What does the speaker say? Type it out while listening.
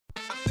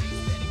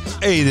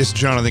Hey, this is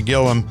Jonathan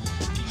Gilliam,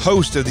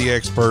 host of The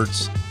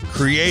Experts,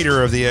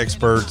 creator of The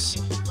Experts,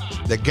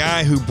 the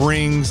guy who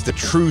brings the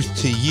truth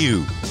to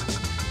you.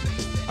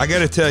 I got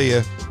to tell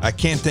you, I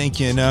can't thank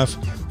you enough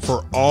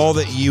for all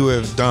that you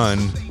have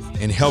done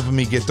in helping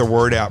me get the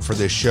word out for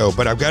this show.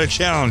 But I've got to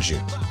challenge you.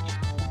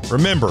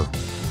 Remember,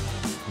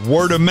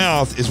 word of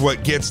mouth is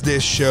what gets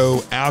this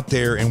show out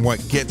there and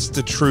what gets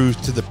the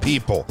truth to the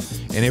people.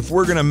 And if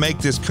we're going to make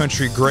this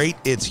country great,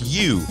 it's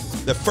you,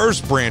 the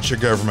first branch of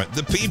government,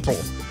 the people.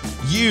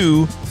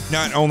 You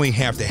not only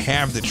have to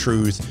have the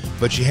truth,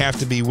 but you have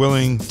to be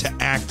willing to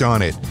act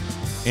on it.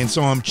 And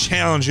so I'm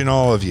challenging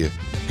all of you.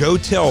 Go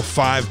tell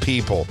 5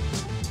 people.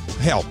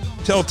 Hell,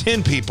 tell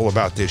 10 people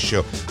about this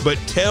show. But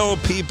tell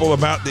people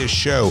about this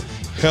show.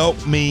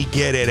 Help me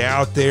get it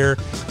out there.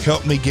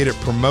 Help me get it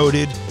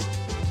promoted.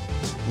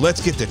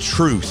 Let's get the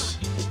truth,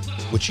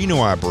 which you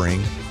know I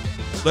bring.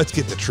 Let's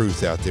get the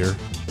truth out there.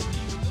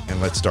 And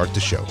let's start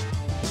the show.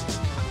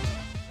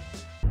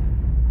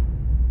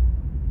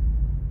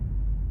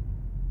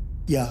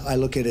 Yeah, I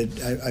look at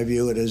it, I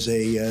view it as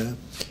a,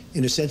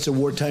 in a sense, a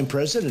wartime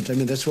president. I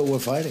mean, that's what we're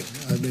fighting.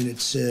 I mean,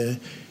 it's a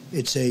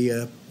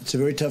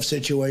very tough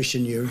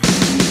situation.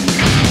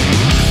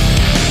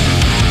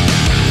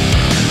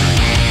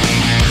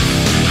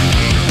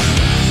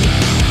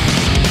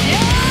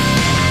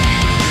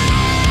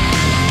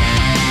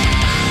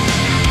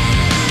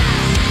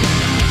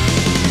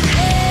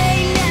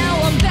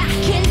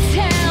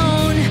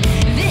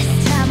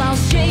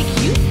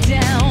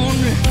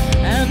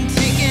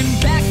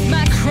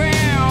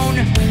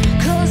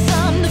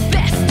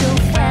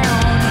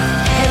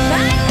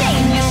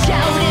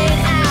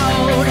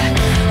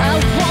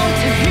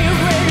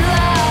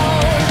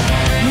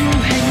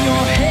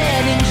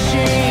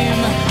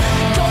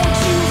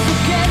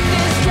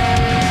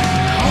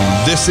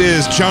 This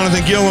is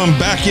Jonathan Gilliam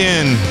back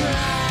in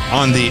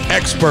on the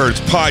Experts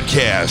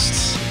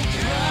Podcasts.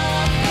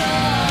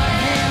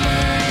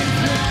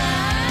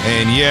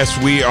 And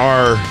yes, we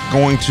are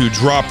going to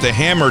drop the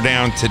hammer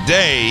down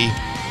today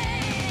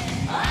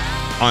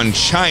on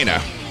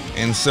China.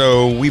 And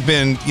so we've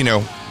been,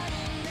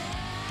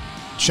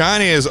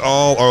 China is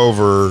all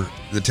over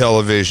the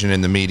television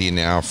and the media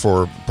now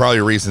for probably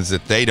reasons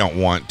that they don't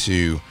want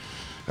to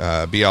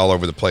be all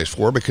over the place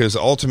for, because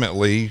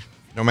ultimately,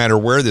 no matter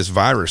where this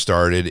virus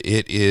started,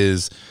 it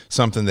is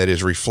something that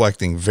is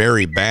reflecting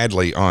very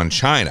badly on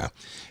China.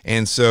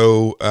 And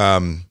so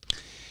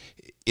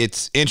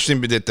it's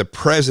interesting that the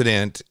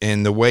president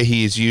and the way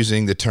he is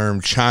using the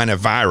term China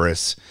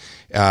virus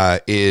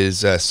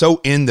is so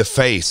in the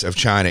face of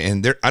China.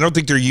 And I don't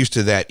think they're used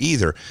to that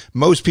either.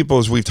 Most people,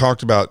 as we've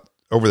talked about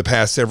over the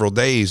past several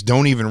days,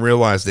 don't even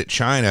realize that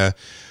China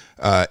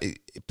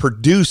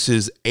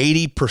produces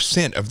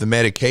 80% of the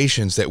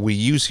medications that we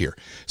use here.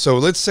 So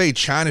let's say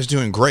China's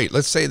doing great.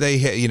 Let's say they,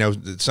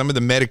 some of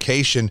the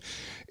medication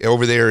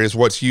over there is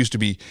what's used to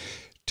be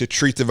to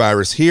treat the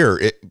virus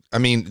here.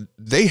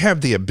 They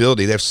have the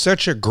ability, they have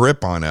such a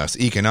grip on us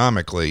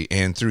economically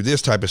and through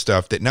this type of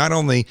stuff that not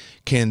only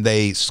can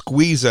they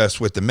squeeze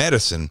us with the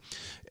medicine,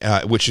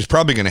 which is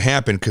probably going to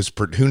happen because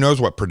who knows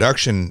what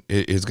production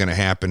is going to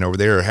happen over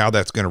there or how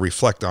that's going to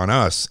reflect on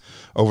us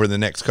over the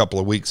next couple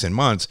of weeks and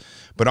months.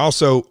 But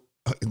also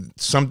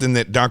something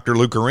that Dr.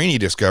 Lucarini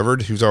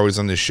discovered, who's always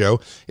on this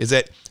show, is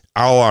that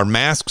all our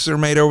masks are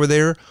made over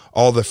there.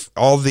 All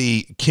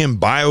the Kim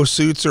Bio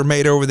suits are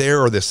made over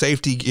there, or the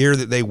safety gear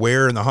that they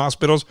wear in the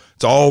hospitals.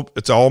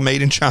 It's all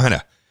made in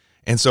China.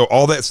 And so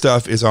all that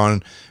stuff is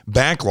on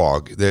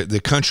backlog.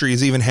 The country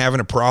is even having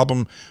a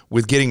problem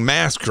with getting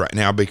masks right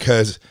now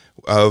because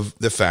of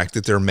the fact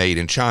that they're made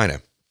in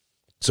China.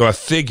 So I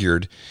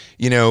figured,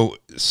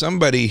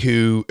 somebody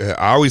who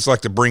I always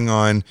like to bring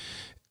on,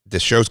 the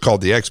show's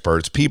called The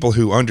Experts, people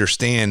who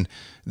understand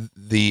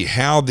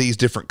how these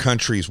different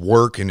countries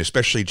work, and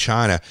especially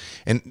China.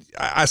 And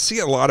I see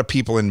a lot of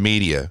people in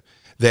media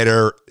that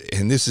are,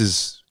 and this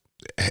is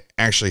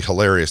actually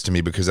hilarious to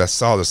me because I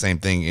saw the same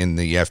thing in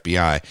the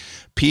FBI,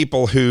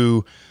 people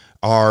who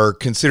are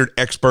considered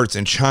experts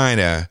in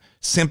China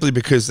simply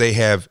because they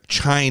have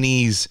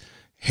Chinese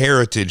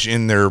heritage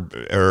in their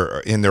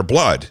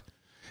blood.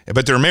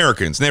 But they're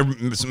Americans.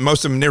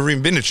 Most of them never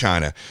even been to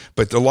China.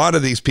 But a lot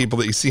of these people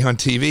that you see on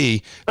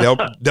TV, they'll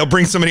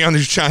bring somebody on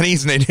who's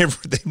Chinese, and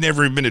they've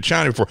never even been to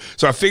China before.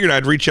 So I figured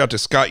I'd reach out to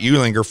Scott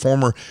Uehlinger,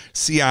 former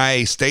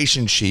CIA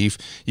station chief.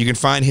 You can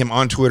find him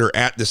on Twitter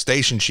at the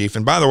station chief.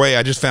 And by the way,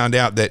 I just found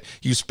out that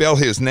you spell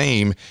his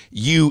name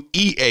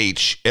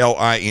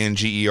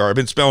Uehlinger. I've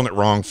been spelling it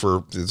wrong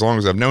for as long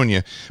as I've known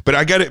you. But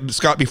I got it,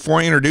 Scott.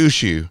 Before I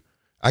introduce you,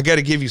 I got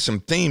to give you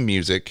some theme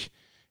music.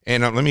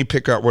 And let me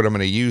pick out what I'm going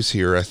to use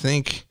here. I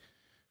think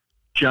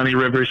Johnny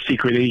Rivers'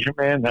 Secret Agent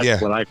Man.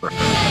 That's what I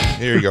prefer.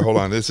 Here you go. Hold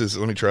on. Let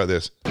me try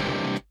this.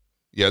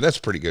 Yeah, that's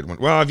a pretty good one.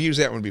 Well, I've used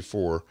that one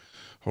before.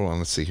 Hold on.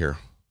 Let's see here.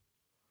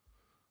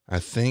 I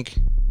think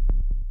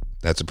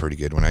that's a pretty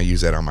good one. I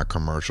use that on my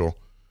commercial.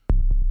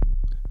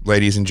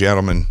 Ladies and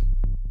gentlemen,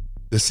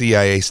 the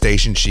CIA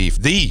station chief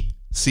of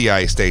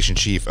CIA station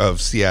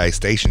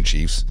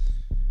chiefs,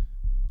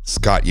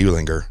 Scott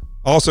Uehlinger.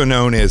 Also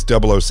known as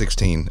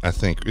 0016, I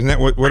think. Isn't that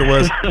what it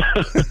was?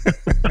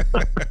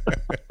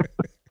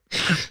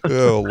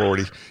 Oh,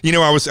 Lordy. You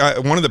know,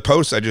 one of the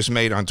posts I just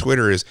made on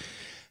Twitter is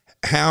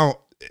how,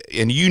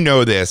 and you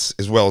know this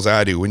as well as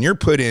I do, when you're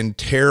put in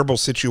terrible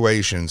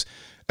situations,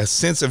 a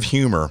sense of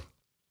humor,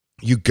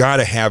 you got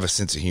to have a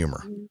sense of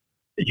humor.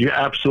 You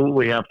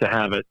absolutely have to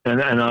have it.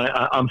 And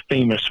I'm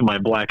famous for my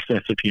black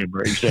sense of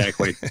humor.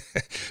 Exactly.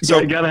 So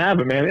you got to have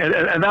it, man.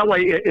 And that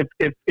way,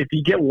 if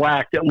you get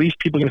whacked, at least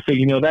people are going to say,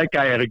 you know, that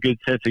guy had a good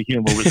sense of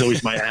humor was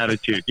always my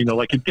attitude. You know,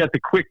 like you get the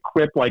quick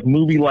quip, like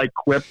movie-like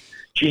quip,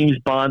 James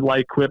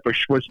Bond-like quip, or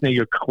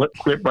Schwarzenegger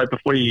quip right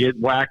before you get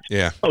whacked.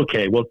 Yeah.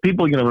 Okay. Well,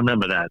 people are going to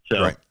remember that.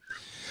 So. Right.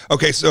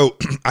 Okay, so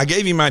I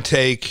gave you my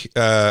take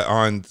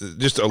on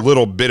just a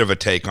little bit of a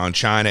take on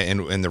China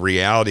and the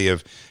reality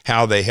of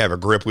how they have a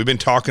grip. We've been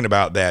talking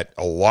about that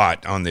a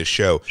lot on this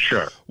show.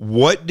 Sure.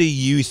 What do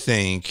you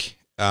think,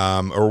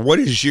 or what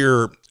is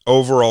your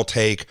overall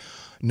take,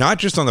 not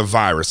just on the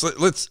virus?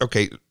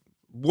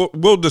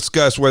 We'll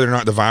discuss whether or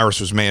not the virus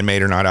was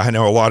man-made or not. I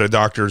know a lot of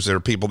doctors that are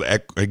people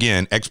that,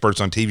 again,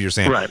 experts on TV are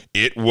saying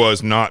it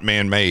was not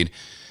man-made.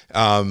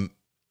 What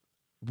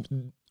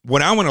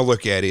I want to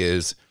look at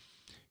is,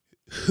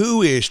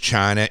 who is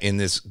China in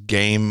this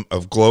game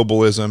of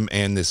globalism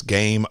and this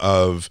game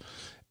of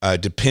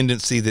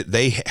dependency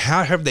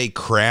how have they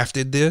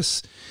crafted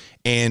this?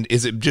 And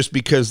is it just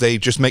because they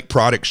just make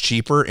products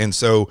cheaper? And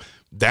so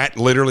that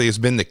literally has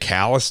been the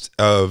catalyst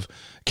of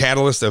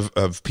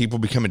people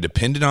becoming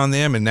dependent on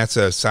them. And that's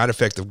a side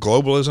effect of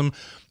globalism.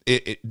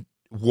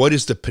 What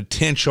is the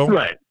potential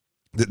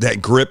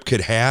that grip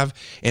could have?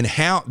 And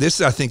how, this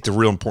is, I think, the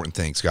real important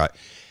thing, Scott,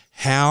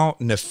 how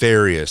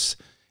nefarious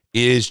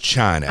is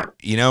China?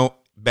 You know,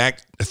 back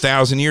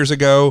 1,000 years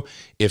ago,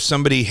 if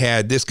somebody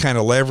had this kind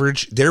of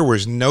leverage, there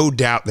was no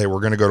doubt they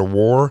were going to go to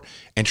war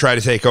and try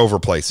to take over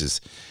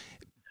places.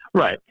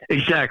 Right.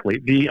 Exactly.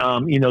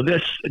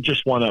 This,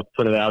 just want to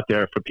put it out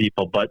there for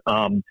people, but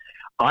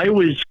I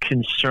was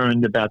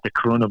concerned about the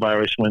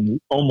coronavirus when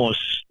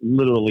almost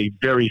literally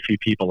very few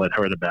people had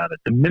heard about it.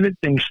 The minute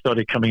things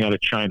started coming out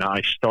of China,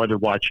 I started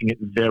watching it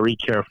very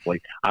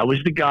carefully. I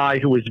was the guy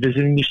who was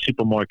visiting the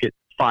supermarket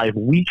 5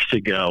 weeks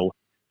ago,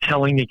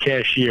 telling the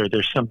cashier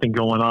there's something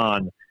going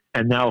on.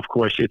 And now, of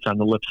course, it's on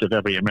the lips of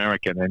every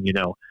American. And, you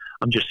know,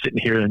 I'm just sitting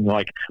here in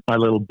like my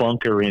little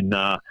bunker in,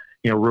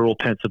 rural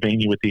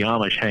Pennsylvania with the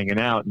Amish hanging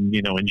out and,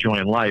 you know,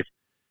 enjoying life,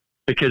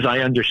 because I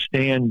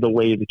understand the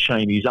way the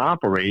Chinese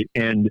operate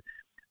and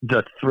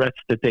the threats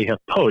that they have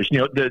posed.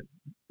 You know, the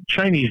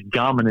Chinese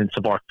dominance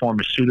of our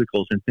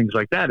pharmaceuticals and things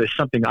like that is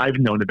something I've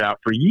known about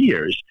for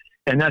years.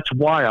 And that's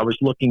why I was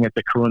looking at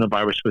the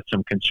coronavirus with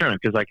some concern,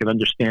 because I could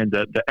understand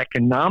the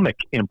economic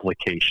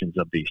implications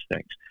of these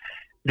things.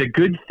 The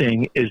good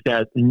thing is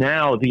that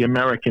now the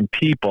American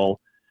people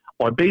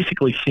are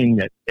basically seeing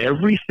that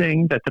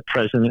everything that the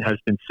president has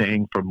been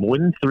saying for more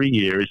than 3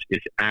 years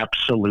is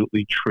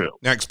absolutely true.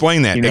 Now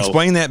explain that.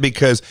 Explain that,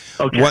 because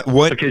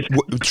because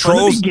trolls, from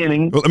the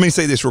beginning, well, let me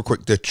say this real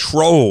quick. The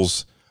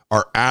trolls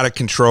are out of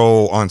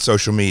control on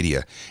social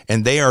media,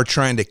 and they are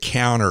trying to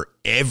counter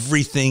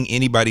everything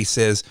anybody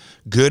says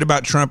good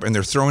about Trump, and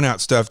they're throwing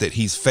out stuff that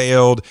he's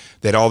failed,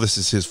 that all this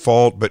is his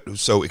fault. But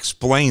so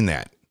explain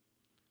that.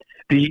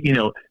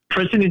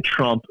 President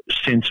Trump,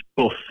 since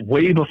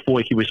way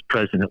before he was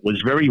president,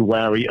 was very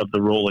wary of the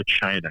role of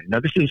China. Now,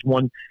 this is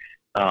one,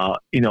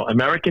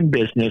 American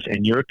business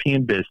and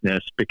European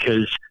business,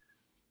 because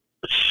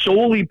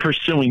solely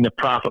pursuing the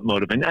profit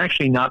motive and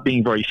actually not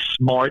being very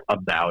smart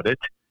about it,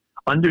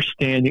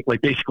 understanding,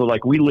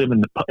 like we live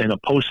in a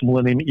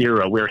post-millennium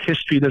era where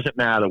history doesn't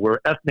matter,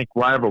 where ethnic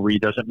rivalry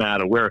doesn't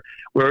matter, where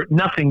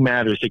nothing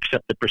matters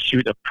except the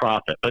pursuit of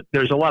profit. But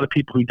there's a lot of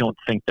people who don't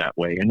think that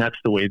way, and that's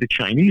the way the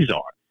Chinese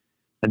are.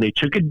 And they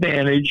took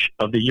advantage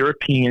of the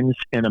Europeans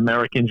and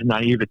Americans'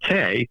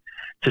 naivete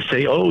to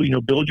say,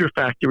 build your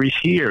factories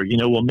here.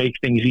 We'll make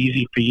things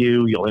easy for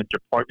you. You'll enter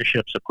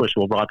partnerships. Of course,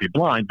 we'll rob you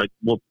blind, but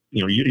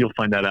you'll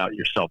find that out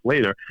yourself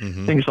later.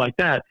 Mm-hmm. Things like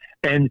that.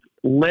 And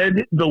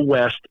led the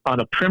West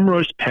on a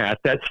primrose path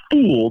that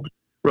fooled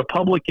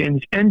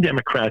Republicans and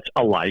Democrats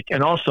alike.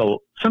 And also,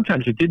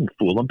 sometimes it didn't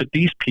fool them, but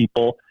these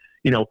people,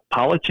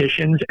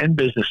 politicians and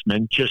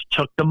businessmen, just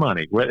took the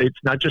money. It's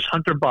not just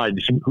Hunter Biden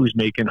who's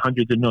making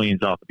hundreds of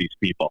millions off of these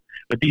people,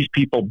 but these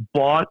people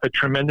bought a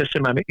tremendous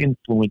amount of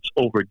influence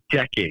over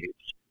decades.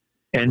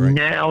 And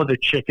now the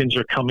chickens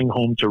are coming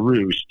home to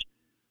roost.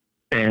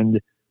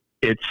 And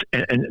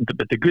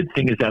but the good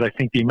thing is that I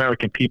think the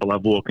American people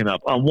have woken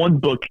up. One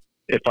book,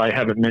 if I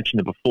haven't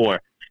mentioned it before,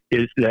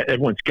 is that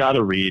everyone's got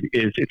to read.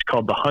 It's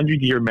called The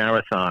 100-Year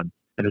Marathon.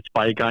 And it's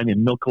by a guy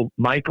named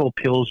Michael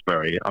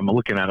Pillsbury. I'm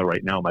looking at it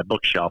right now on my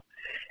bookshelf.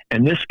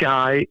 And this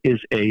guy is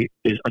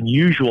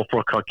unusual for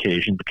a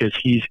Caucasian, because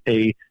he's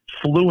a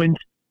fluent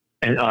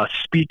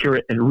speaker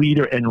and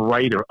reader and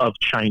writer of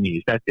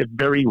Chinese. That's a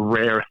very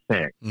rare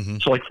thing. Mm-hmm.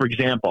 So, for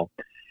example,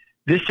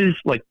 this is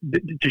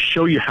to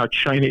show you how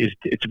China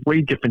it's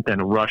way different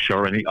than Russia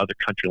or any other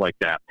country like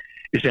that,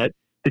 is that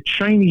the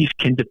Chinese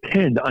can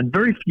depend on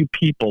very few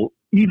people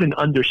even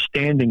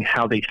understanding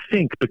how they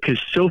think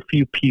because so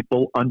few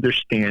people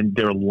understand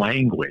their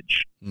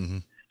language. Mm-hmm.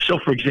 So,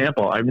 for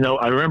example, I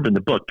remember in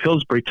the book,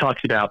 Pillsbury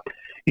talks about,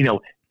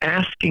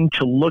 asking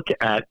to look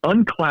at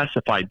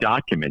unclassified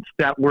documents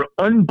that were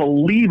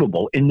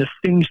unbelievable in the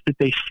things that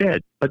they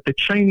said. But the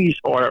Chinese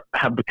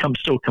have become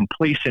so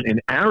complacent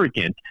and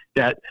arrogant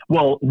that,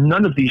 well,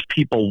 none of these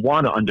people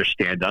want to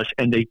understand us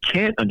and they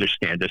can't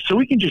understand us. So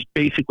we can just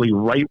basically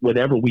write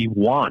whatever we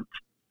want.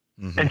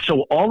 Mm-hmm. And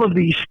so all of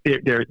these,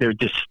 their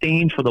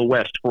disdain for the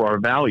West, for our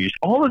values,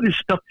 all of this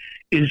stuff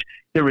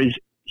there is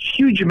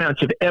huge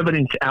amounts of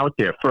evidence out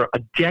there for a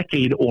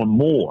decade or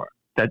more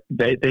that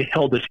they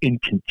held us in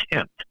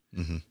contempt.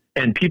 Mm-hmm.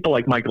 And people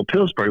like Michael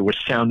Pillsbury were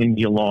sounding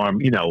the alarm,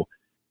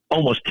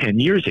 almost 10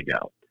 years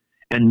ago.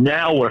 And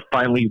now we're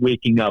finally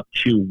waking up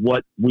to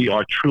what we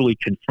are truly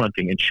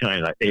confronting in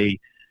China, a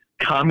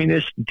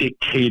communist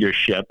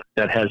dictatorship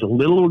that has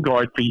little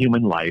regard for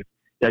human life,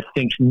 that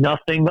thinks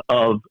nothing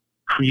of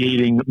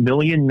creating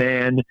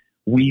million-man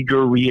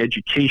Uyghur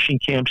re-education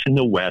camps in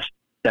the West,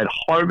 that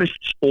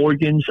harvests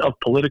organs of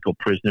political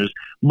prisoners,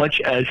 much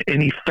as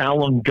any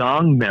Falun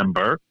Gong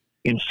member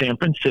in San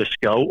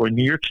Francisco or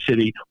New York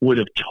City would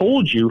have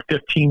told you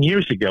 15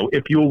 years ago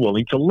if you were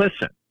willing to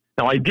listen.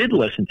 Now, I did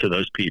listen to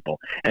those people,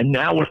 and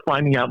now we're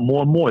finding out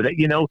more and more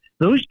that,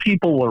 those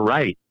people were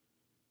right.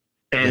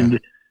 And,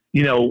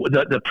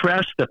 the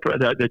press,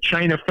 the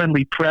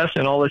China-friendly press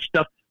and all this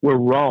stuff were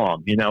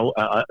wrong, we're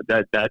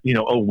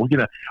going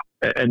to,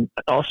 and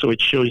also it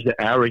shows the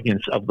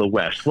arrogance of the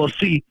West. Well,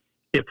 see,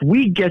 if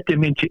we get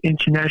them into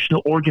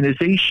international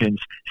organizations,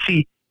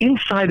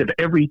 inside of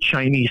every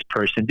Chinese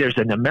person, there's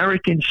an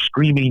American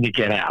screaming to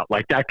get out,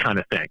 like that kind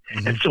of thing.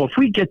 Mm-hmm. And so if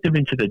we get them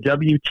into the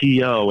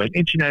WTO and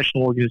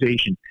international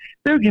organizations,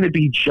 they're going to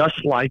be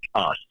just like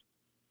us.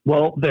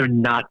 Well, they're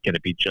not going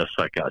to be just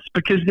like us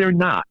because they're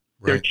not.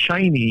 Right. They're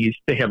Chinese.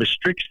 They have a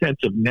strict sense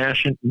of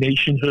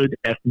nationhood,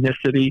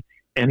 ethnicity,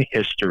 and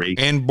history.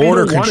 And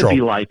border control. They don't want to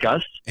be like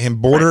us. And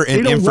border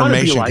and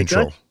information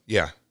control. Us.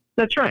 Yeah.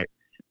 That's right.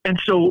 And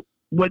so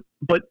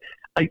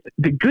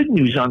the good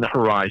news on the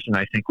horizon,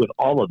 I think, with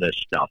all of this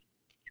stuff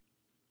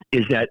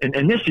is that,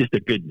 and this is the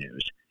good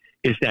news,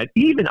 is that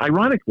even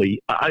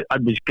ironically, I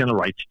was going to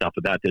write stuff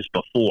about this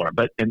before,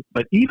 but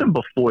even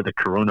before the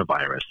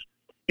coronavirus,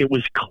 it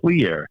was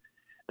clear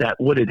that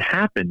what had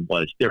happened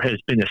was there has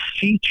been a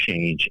sea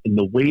change in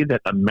the way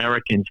that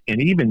Americans and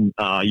even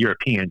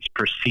Europeans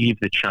perceive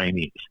the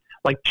Chinese.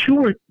 Like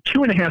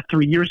 2.5,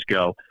 3 years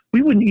ago,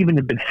 we wouldn't even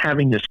have been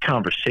having this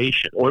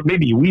conversation, or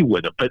maybe we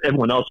would have, but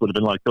everyone else would have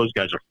been like, those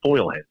guys are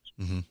foilheads.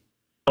 Mm-hmm.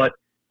 But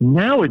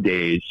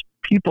nowadays,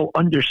 people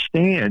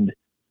understand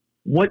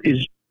what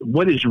is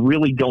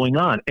really going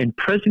on. And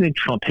President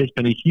Trump has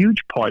been a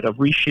huge part of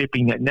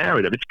reshaping that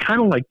narrative. It's kind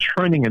of like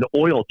turning an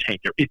oil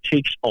tanker. It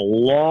takes a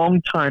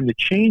long time to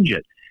change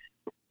it.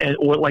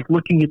 Or like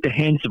looking at the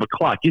hands of a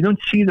clock. You don't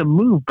see them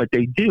move, but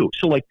they do.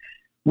 So like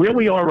where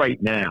we are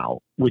right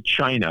now with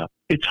China,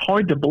 it's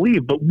hard to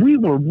believe, but we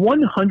were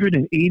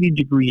 180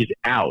 degrees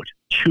out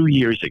 2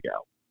 years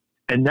ago.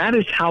 And that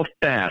is how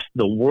fast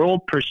the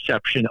world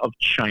perception of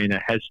China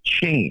has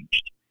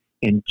changed.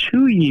 In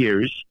 2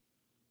 years,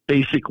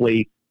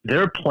 basically,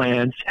 their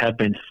plans have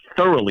been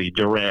thoroughly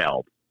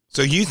derailed.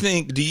 So you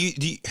think,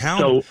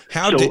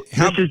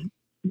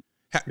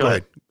 go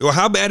ahead. Well,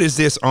 how bad is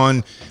this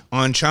on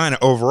China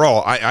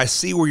overall? I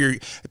see where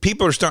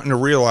people are starting to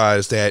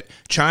realize that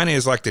China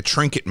is like the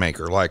trinket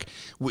maker. Like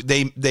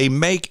they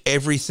make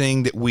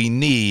everything that we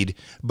need,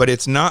 but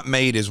it's not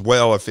made as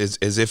well as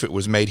if it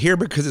was made here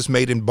because it's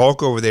made in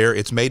bulk over there.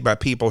 It's made by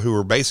people who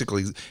are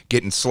basically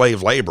getting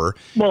slave labor.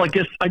 Well, I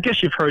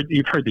guess you've heard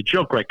the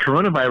joke, right?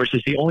 Coronavirus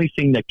is the only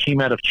thing that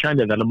came out of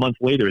China that a month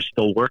later is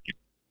still working.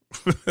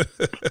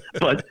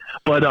 but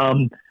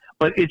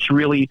it's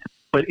really.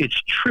 But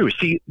it's true.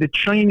 See, the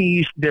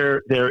Chinese,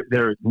 they're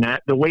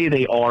not the way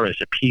they are as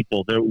a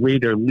people, the way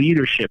their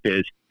leadership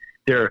is.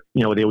 They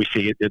always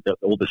say the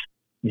oldest,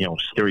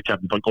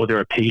 stereotype, like, oh, they're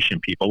a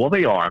patient people. Well,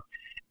 they are,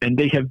 and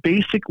they have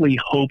basically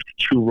hoped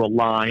to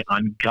rely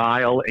on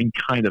guile and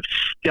kind of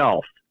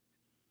stealth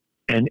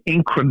and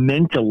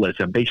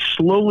incrementalism. They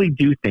slowly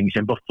do things,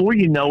 and before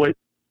you know it,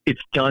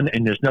 it's done,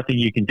 and there's nothing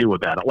you can do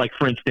about it. Like,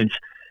 for instance,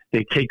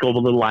 they take over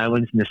little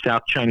islands in the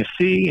South China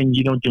Sea, and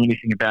you don't do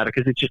anything about it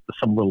because it's just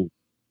some little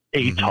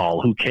atoll.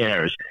 Mm-hmm. Who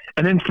cares?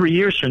 And then 3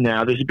 years from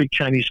now, there's a big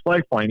Chinese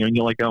flag flying there, and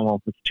you're like, oh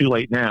well, it's too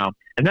late now.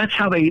 And that's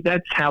how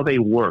they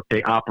work.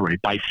 They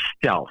operate by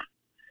stealth,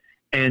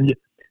 and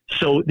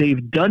so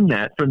they've done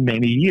that for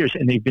many years,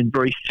 and they've been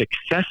very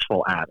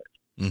successful at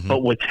it. Mm-hmm.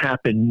 But what's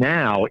happened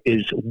now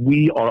is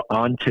we are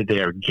onto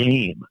their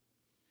game.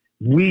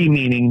 We,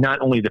 meaning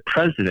not only the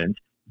president,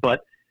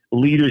 but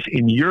leaders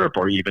in Europe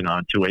are even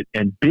onto it,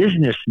 and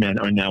businessmen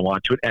are now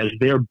onto it as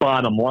their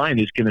bottom line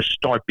is going to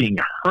start being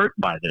hurt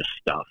by this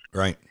stuff.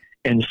 Right.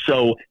 And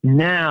so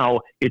now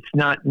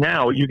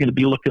you're going to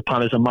be looked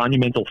upon as a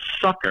monumental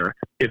sucker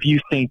if you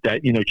think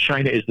that,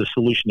 China is the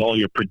solution to all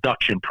your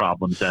production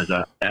problems as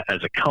a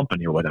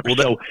company or whatever.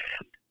 Well,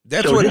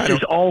 That's so what this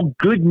is all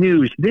good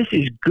news. This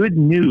is good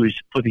news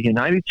for the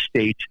United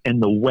States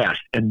and the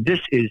West. And this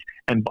is,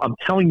 and I'm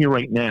telling you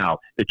right now,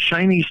 the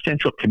Chinese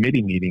Central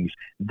Committee meetings,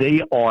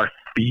 they are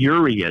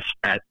furious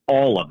at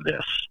all of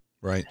this.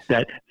 Right.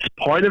 That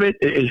part of it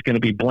is going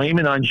to be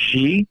blaming on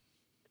Xi.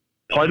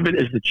 Part of it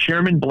is the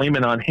chairman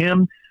blaming on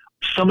him.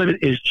 Some of it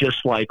is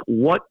just like,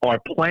 what our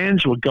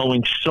plans were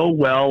going so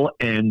well,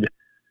 and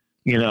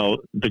you know,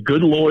 the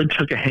good Lord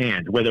took a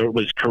hand, whether it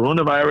was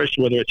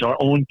coronavirus, whether it's our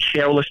own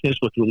carelessness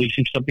with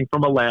releasing something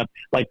from a lab,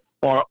 like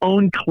our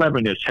own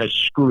cleverness has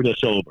screwed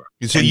us over.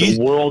 So and the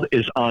world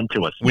is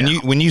onto us when now.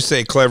 when you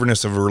say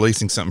cleverness of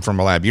releasing something from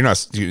a lab, you're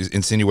not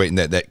insinuating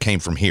that came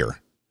from here.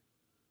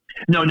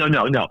 No.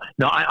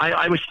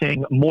 I was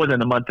saying more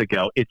than a month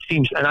ago, it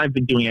seems, and I've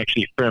been doing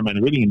actually a fair amount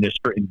of reading in this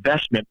for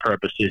investment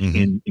purposes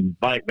in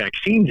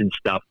vaccines and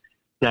stuff,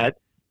 that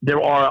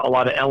there are a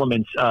lot of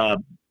elements,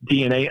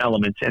 DNA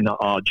elements and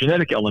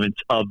genetic elements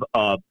of,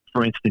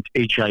 for instance,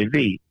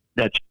 HIV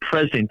that's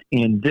present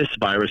in this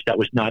virus that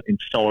was not in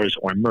SARS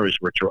or MERS,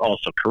 which are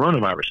also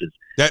coronaviruses.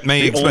 That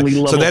may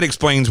explain. So that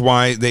explains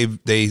why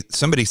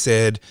somebody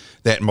said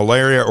that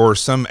malaria or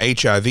some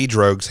HIV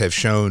drugs have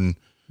shown.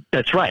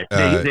 That's right.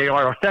 They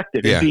are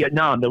effective. In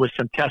Vietnam, there was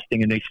some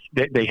testing, and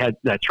they had.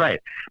 That's right.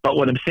 But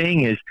what I'm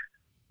saying is,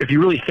 if you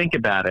really think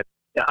about it,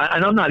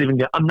 and I'm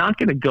not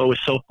going to go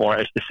so far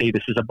as to say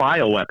this is a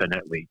bioweapon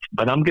at least,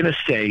 but I'm going to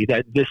say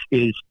that this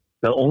is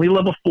the only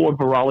level 4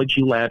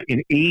 virology lab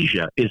in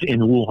Asia is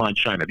in Wuhan,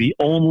 China. The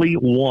only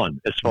one,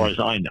 as far as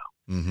I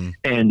know.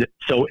 And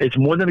so it's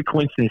more than a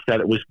coincidence that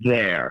it was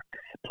there.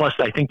 Plus,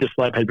 I think this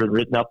lab had been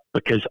written up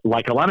because,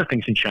 like a lot of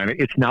things in China,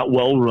 it's not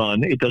well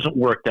run. It doesn't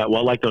work that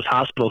well. Like those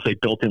hospitals they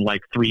built in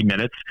like 3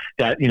 minutes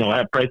that, you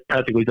know,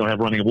 practically don't have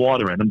running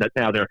water in them, that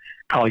now they're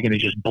probably going to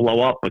just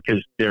blow up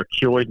because they're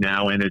cured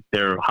now and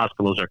their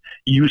hospitals are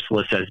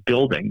useless as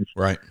buildings.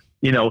 Right.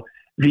 You know,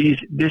 this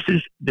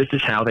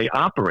is how they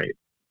operate.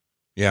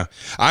 Yeah,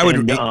 I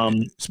would.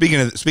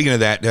 Speaking of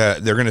that,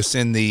 they're going to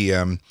send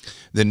the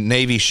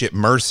Navy ship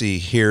Mercy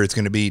here. It's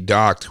going to be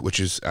docked, which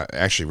is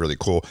actually really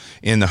cool,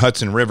 in the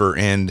Hudson River,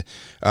 and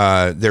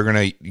they're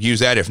going to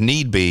use that if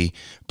need be.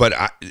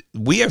 But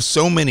we have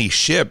so many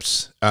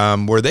ships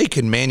where they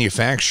can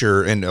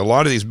manufacture, and a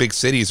lot of these big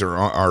cities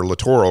are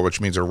littoral,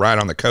 which means they're right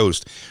on the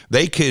coast.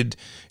 They could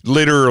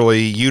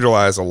literally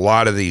utilize a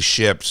lot of these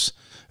ships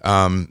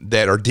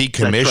that are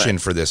decommissioned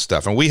for this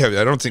stuff. And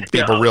I don't think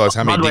people realize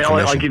how many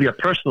decommissioned. I'll give you a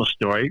personal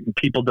story.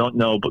 People don't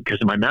know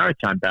because of my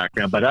maritime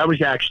background, but I was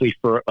actually,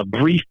 for a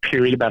brief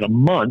period, about a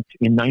month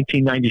in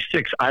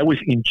 1996, I was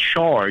in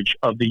charge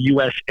of the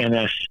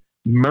USNS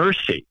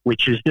Mercy,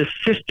 which is the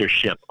sister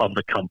ship of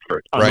the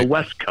Comfort on the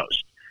West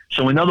Coast.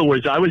 So in other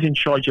words, I was in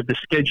charge of the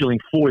scheduling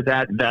for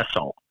that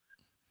vessel.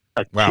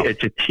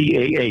 It's a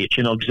TAA. It's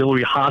an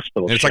auxiliary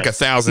hospital. And it's like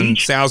 1,000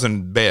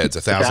 beds.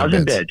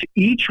 1,000 beds.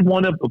 Each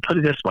one of, put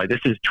it this way,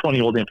 this is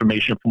 20-year-old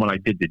information from when I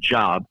did the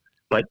job,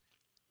 but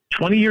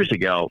 20 years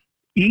ago,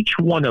 each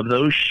one of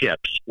those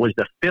ships was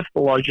the 5th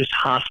largest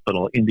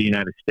hospital in the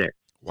United States.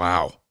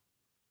 Wow.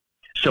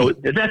 So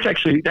that's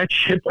actually, that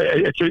ship,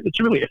 it's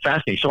really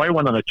fascinating. So I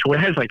went on a tour.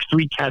 It has like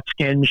 3 CAT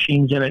scan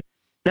machines in it.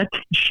 That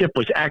ship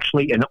was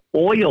actually an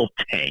oil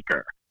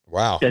tanker.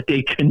 Wow. That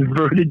they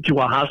converted to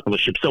a hospital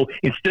ship. So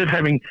instead of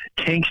having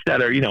tanks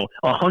that are,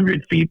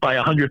 100 feet by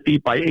 100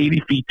 feet by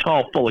 80 feet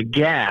tall full of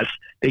gas,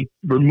 they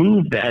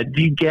removed that,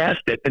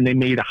 degassed it, and they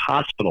made a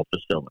hospital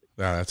facility.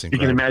 Wow, that's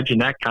incredible. You can imagine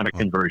that kind of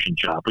conversion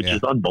job, which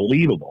is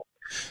unbelievable.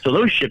 So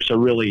those ships are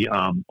really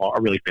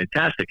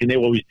fantastic, and they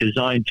were always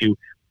designed to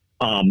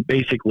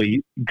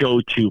basically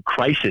go to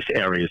crisis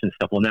areas and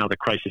stuff. Well, now the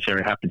crisis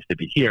area happens to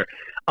be here.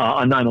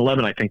 On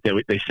 9/11, I think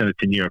they sent it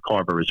to New York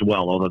Harbor as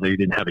well, although they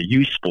didn't have a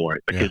use for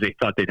it because they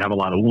thought they'd have a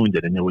lot of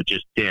wounded and they were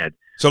just dead.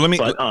 So let me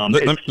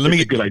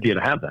it's a good idea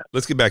to have that.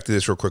 Let's get back to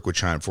this real quick with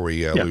China before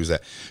we lose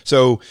that.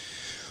 So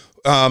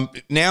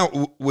now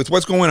with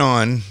what's going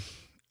on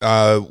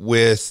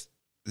with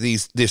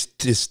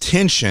this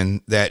tension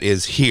that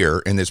is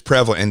here and that's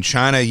prevalent, and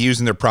China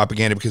using their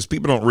propaganda, because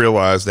people don't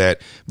realize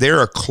that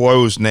they're a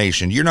closed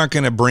nation. You're not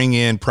going to bring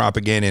in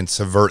propaganda and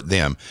subvert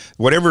them.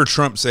 Whatever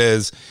Trump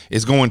says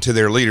is going to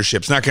their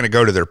leadership. It's not going to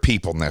go to their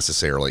people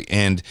necessarily,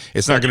 and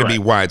it's not going to be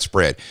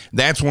widespread.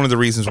 That's one of the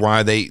reasons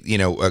why they,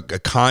 a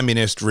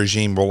communist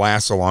regime will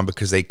last so long,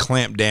 because they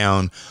clamp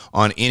down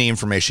on any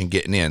information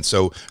getting in.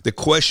 So the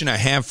question I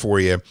have for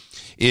you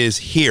is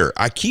here.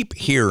 I keep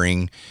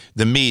hearing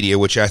the media,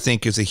 which I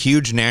think is a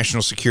huge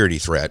national security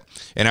threat,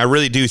 and I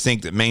really do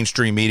think that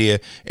mainstream media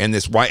and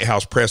this White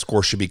House press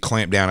corps should be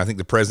clamped down. I think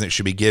the president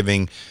should be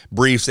giving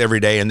briefs every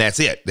day, and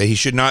that's it. That he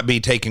should not be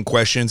taking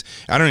questions.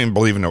 I don't even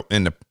believe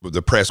in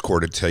the press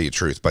corps, to tell you the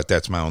truth, but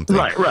that's my own thing.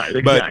 Right,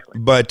 exactly.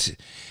 But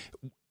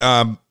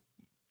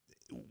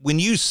when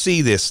you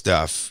see this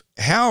stuff,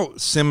 how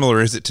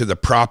similar is it to the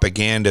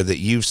propaganda that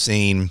you've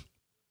seen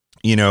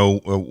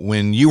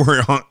when you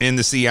were in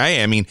the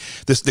CIA? I mean,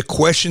 the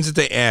questions that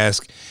they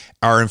ask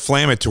are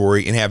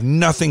inflammatory and have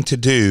nothing to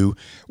do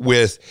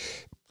with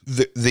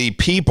the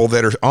people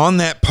that are on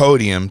that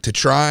podium to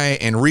try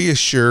and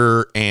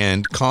reassure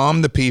and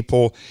calm the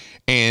people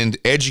and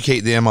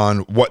educate them on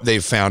what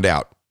they've found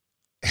out.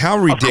 How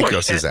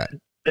ridiculous is that?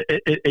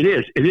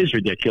 It is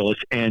ridiculous.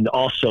 And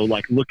also,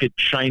 like, look at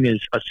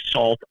China's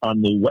assault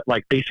on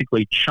like,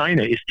 basically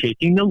China is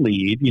taking the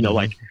lead,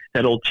 like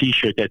that old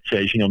t-shirt that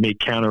says, made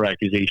counter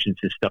accusations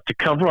and stuff to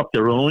cover up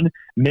their own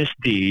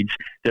misdeeds.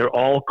 They're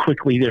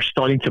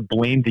starting to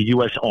blame the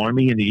U.S.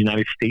 Army and the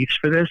United States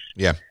for this.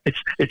 Yeah.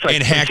 It's like,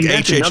 and hacked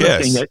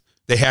HHS.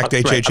 They hacked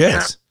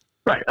HHS.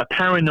 Right. A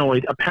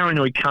paranoid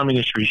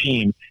communist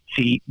regime.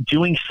 See,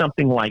 doing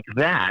something like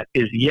that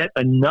is yet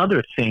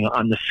another thing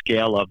on the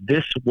scale of,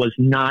 this was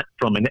not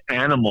from an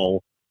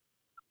animal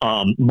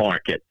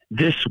market.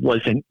 This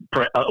wasn't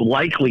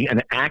likely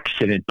an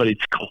accident, but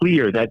it's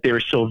clear that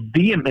they're so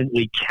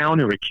vehemently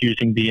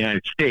counter-accusing the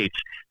United States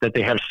that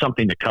they have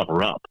something to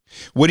cover up.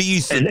 What do you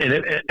think?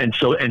 And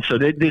so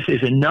this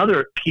is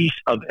another piece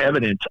of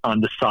evidence on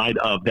the side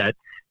of that.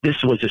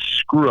 This was a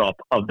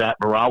screw-up of that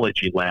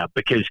virology lab,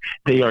 because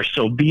they are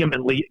so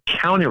vehemently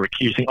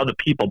counter-accusing other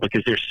people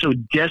because they're so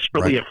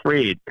desperately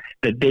afraid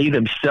that they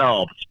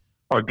themselves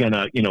are going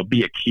to,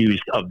 be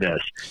accused of this.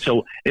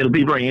 So it'll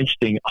be very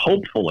interesting.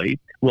 Hopefully,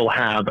 we'll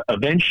have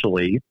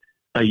eventually,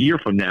 a year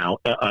from now,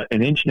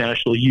 an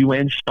international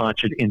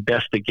UN-sponsored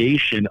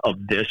investigation of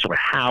this, or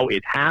how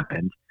it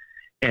happened,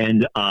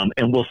 and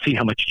we'll see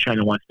how much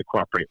China wants to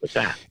cooperate with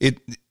that.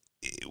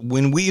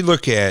 When we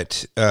look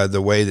at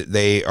the way that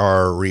they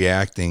are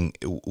reacting,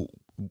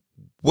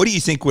 what do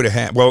you think would have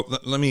happened? Well,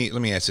 let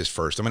me ask this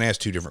first. I'm going to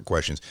ask two different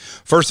questions.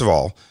 First of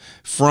all,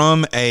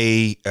 from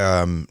a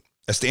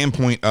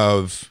standpoint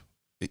of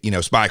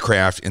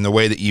spycraft and the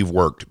way that you've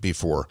worked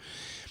before,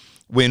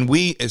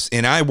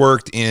 I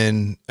worked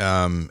in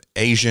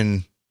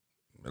Asian.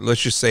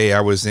 Let's just say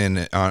I was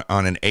on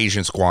an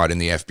Asian squad in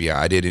the FBI.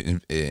 I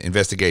did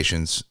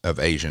investigations of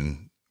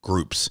Asian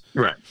groups.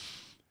 Right.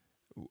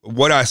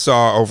 What I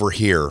saw over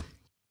here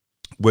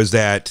was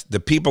that the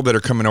people that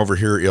are coming over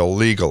here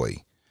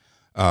illegally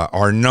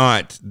are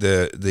not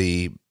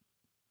the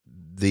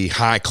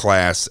high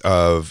class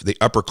of the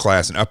upper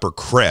class and upper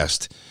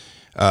crest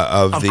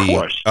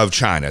of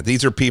China.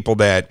 These are people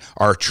that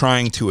are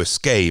trying to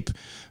escape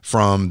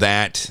from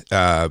that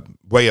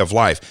way of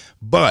life.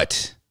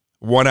 But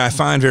what I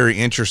find very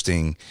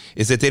interesting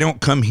is that they don't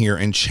come here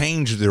and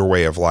change their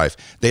way of life.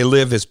 They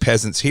live as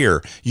peasants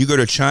here. You go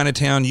to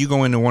Chinatown, you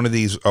go into one of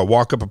these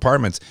walk-up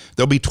apartments,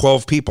 there'll be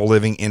 12 people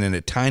living in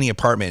a tiny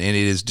apartment, and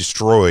it is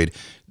destroyed.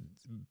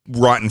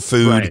 Rotten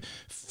food,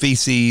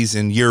 feces,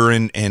 and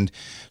urine. And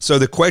so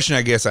the question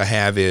I guess I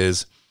have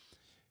is,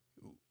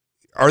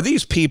 are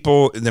these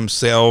people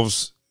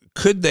themselves,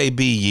 could they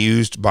be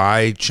used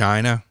by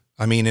China?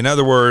 I mean, in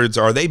other words,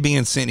 are they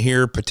being sent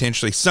here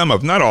potentially? Some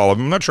of them, not all of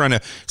them. I'm not trying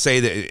to say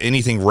that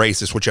anything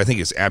racist, which I think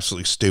is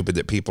absolutely stupid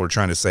that people are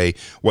trying to say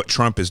what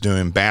Trump is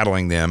doing,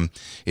 battling them,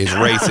 is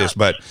racist.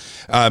 But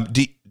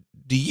do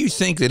you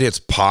think that it's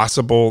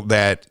possible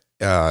that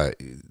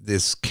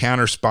this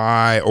counter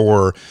spy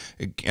or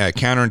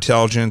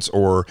counterintelligence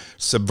or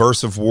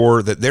subversive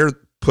war, that they're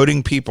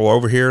putting people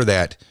over here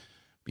that,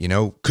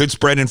 could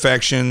spread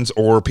infections,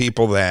 or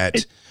people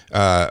that,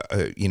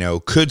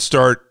 could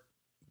start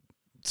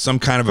some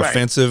kind of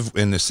offensive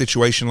in a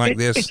situation like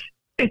this?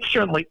 It's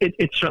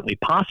certainly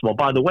possible.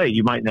 By the way,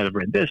 you might not have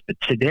read this, but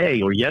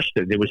today or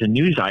yesterday there was a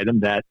news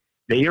item that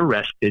they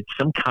arrested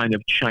some kind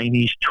of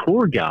Chinese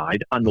tour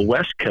guide on the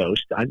West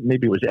Coast.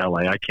 Maybe it was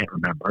LA, I can't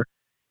remember.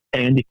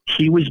 And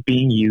he was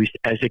being used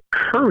as a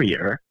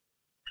courier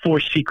for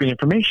secret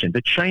information.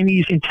 The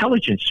Chinese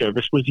intelligence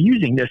service was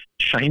using this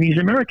Chinese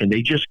American.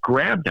 They just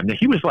grabbed him. Now,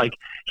 he was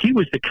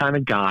the kind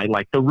of guy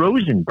like the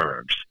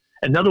Rosenbergs.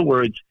 In other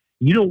words,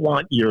 you don't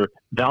want your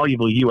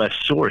valuable U.S.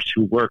 source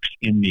who works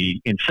in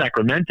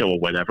Sacramento or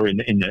whatever in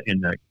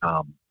the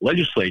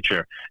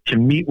legislature to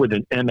meet with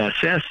an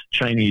MSS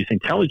Chinese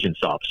intelligence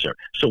officer.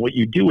 So what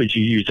you do is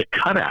you use a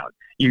cutout.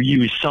 You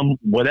use some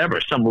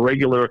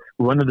regular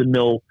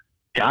run-of-the-mill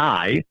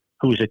guy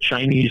who's a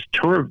Chinese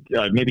tour.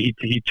 Maybe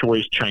he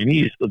tours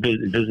Chinese,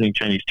 visiting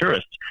Chinese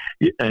tourists,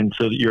 and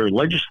so your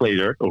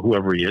legislator or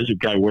whoever he is, a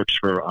guy who works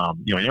for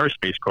an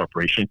aerospace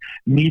corporation,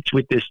 meets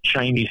with this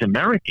Chinese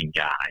American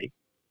guy.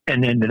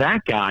 And then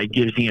that guy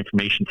gives the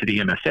information to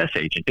the MSS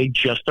agent. They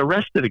just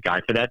arrested a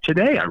guy for that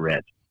today, I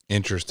read.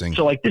 Interesting.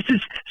 So this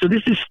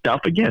is stuff,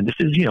 again, this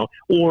is,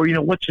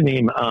 what's her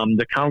name?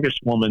 The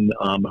congresswoman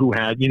who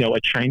had, a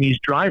Chinese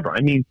driver.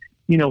 I mean,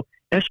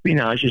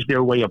 espionage is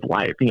their way of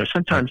life.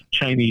 Sometimes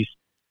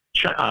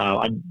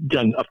I've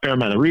done a fair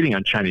amount of reading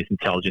on Chinese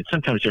intelligence.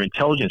 Sometimes their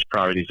intelligence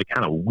priorities are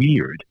kind of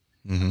weird.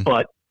 Mm-hmm.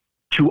 But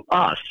to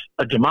us,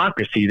 a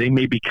democracy, they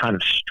may be kind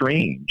of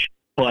strange.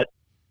 But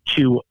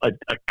to a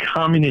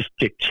communist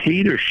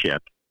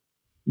dictatorship,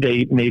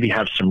 they maybe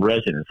have some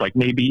resonance. Like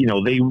maybe,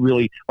 they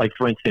really, like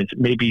for instance,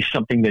 maybe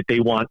something that they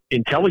want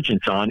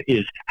intelligence on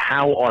is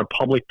how are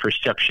public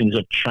perceptions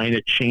of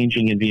China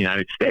changing in the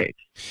United States?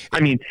 I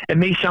mean, it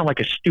may sound like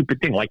a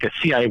stupid thing, like a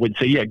CIA would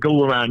say, yeah,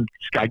 go around,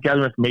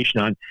 gather information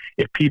on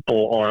if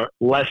people are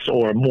less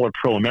or more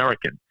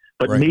pro-American.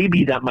 But Right.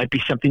 maybe that might be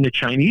something the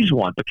Chinese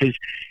want, because,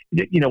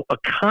 a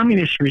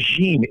communist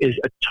regime is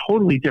a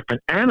totally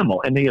different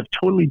animal, and they have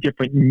totally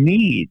different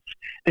needs.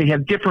 They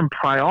have different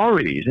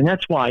priorities. And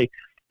that's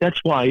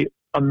why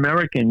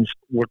Americans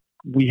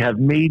we have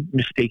made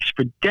mistakes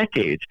for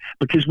decades,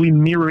 because we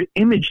mirror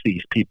image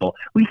these people.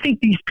 We think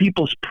these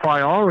people's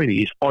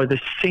priorities are the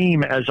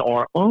same as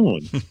our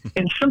own.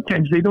 And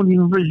sometimes they don't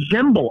even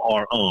resemble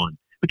our own,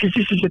 because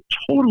this is a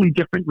totally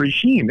different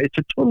regime. It's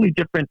a totally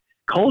different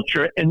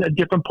culture and a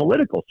different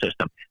political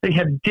system. They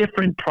have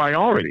different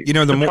priorities.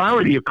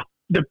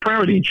 The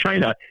priority in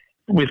China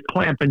with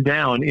clamping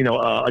down,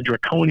 a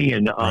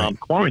draconian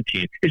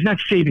quarantine is not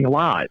saving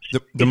lives.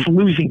 It's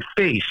losing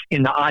face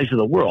in the eyes of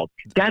the world.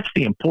 That's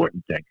the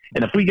important thing.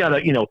 And if we got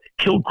to,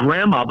 kill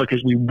grandma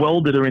because we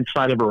welded her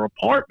inside of her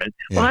apartment,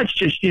 well, that's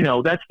just,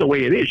 that's the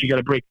way it is. You got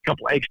to break a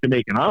couple eggs to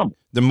make an omelet.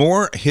 The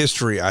more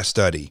history I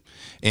study,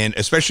 and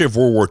especially of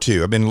World War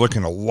II, I've been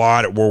looking a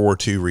lot at World War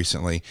II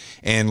recently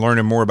and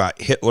learning more about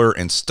Hitler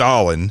and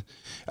Stalin.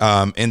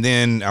 And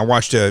then I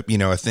watched a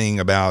thing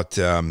about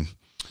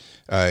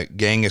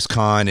Genghis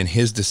Khan and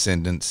his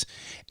descendants.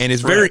 And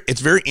it's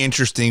very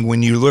interesting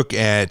when you look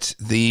at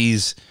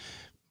these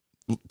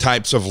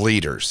types of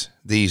leaders,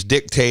 these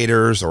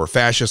dictators or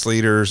fascist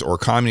leaders or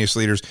communist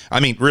leaders. I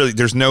mean, really,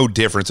 there's no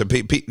difference.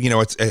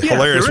 It's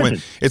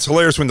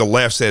hilarious when the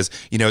left says,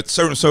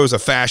 so and so is a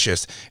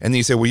fascist, and then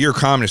you say, well, you're a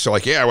communist. They're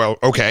like, yeah, well,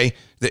 okay.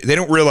 They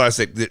don't realize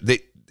that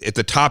at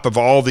the top of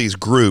all these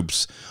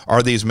groups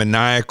are these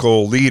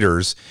maniacal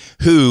leaders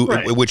who,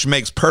 which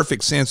makes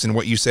perfect sense in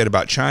what you said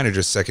about China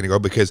just a second ago,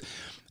 because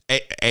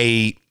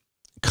a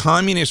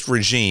communist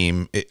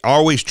regime, it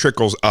always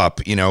trickles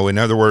up. In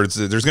other words,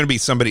 there's going to be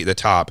somebody at the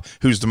top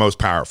who's the most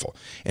powerful,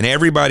 and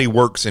everybody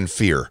works in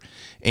fear.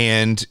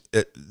 And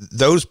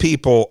those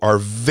people are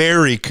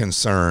very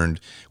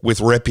concerned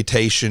with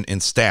reputation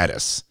and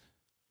status.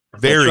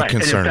 Very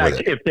concerned with it.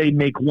 with it. If they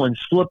make one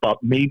slip up,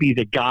 maybe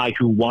the guy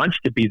who wants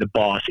to be the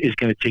boss is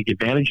going to take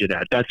advantage of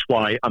that. That's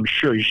why I'm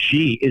sure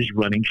Xi is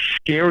running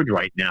scared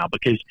right now,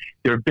 because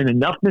there have been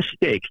enough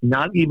mistakes,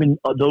 not even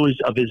those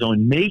of his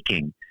own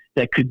making,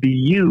 that could be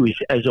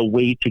used as a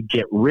way to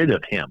get rid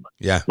of him.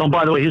 Yeah. Well,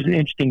 by the way, here's an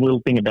interesting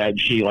little thing about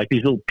Xi, like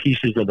these little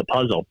pieces of the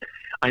puzzle.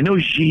 I know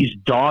Xi's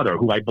daughter,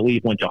 who I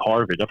believe went to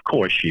Harvard, of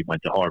course she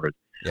went to Harvard,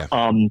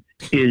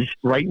 is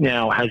right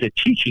now has a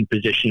teaching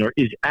position, or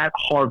is at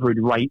Harvard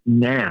right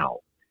now.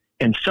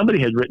 And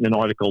somebody had written an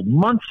article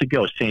months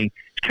ago saying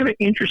it's kind of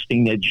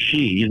interesting that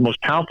Xi, he's the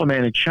most powerful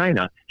man in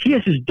China, he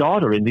has his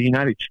daughter in the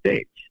United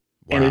States.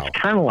 Wow. And it's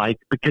kind of like,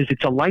 because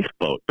it's a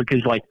lifeboat,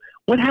 because like,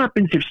 what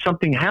happens if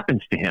something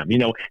happens to him?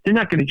 They're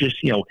not going to just,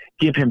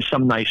 give him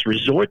some nice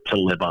resort to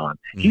live on.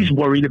 Mm-hmm. He's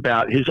worried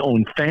about his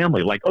own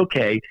family. Like,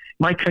 okay,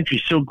 my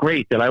country's so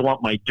great that I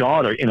want my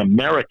daughter in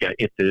America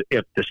if the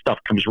stuff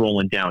comes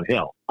rolling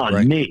downhill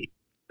on me,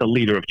 the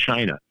leader of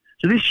China.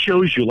 So this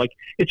shows you, like,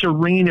 it's a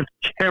reign of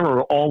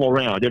terror all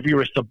around. If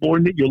you're a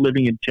subordinate, you're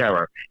living in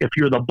terror. If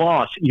you're the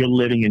boss, you're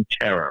living in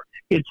terror.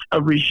 It's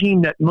a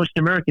regime that most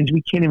Americans,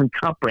 we can't even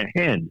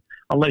comprehend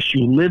unless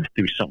you live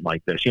through something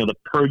like this, the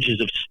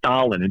purges of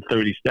Stalin in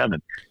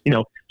 1937.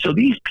 So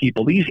these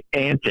people, these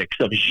antics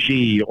of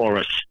Xi or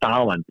a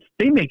Stalin,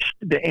 they make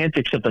the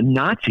antics of the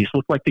Nazis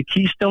look like the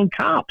Keystone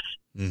Cops.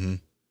 Mm-hmm.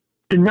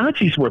 The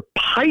Nazis were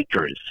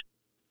pikers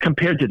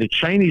compared to the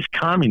Chinese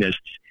communists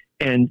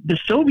and the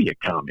Soviet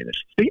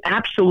communists. They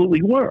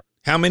absolutely were.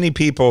 How many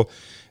people,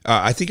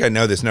 I think I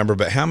know this number,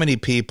 but how many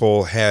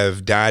people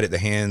have died at the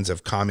hands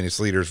of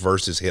communist leaders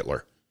versus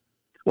Hitler?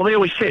 Well, they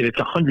always say it's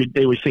 100.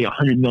 They always say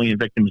 100 million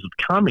victims of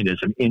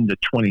communism in the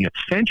 20th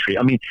century.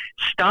 I mean,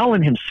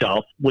 Stalin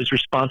himself was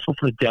responsible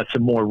for the deaths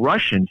of more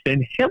Russians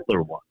than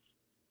Hitler was.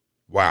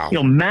 Wow.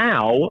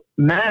 Mao.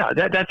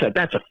 That's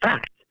a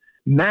fact.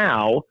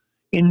 Mao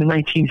in the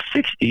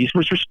 1960s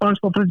was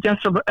responsible for the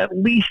deaths of at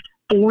least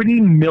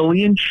 40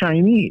 million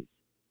Chinese.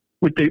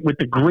 With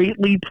the Great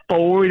Leap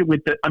Forward.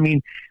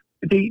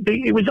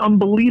 It was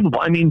unbelievable.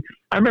 I mean,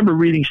 I remember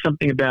reading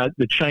something about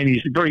the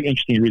Chinese, very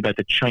interesting to read about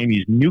the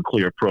Chinese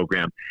nuclear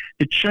program.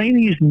 The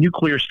Chinese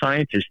nuclear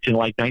scientists in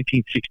like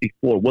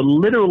 1964 were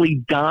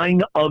literally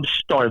dying of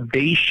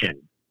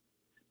starvation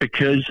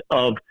because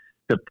of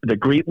the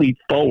Great Leap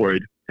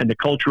Forward and the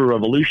Cultural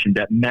Revolution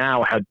that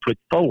Mao had put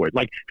forward.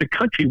 Like, the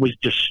country was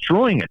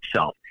destroying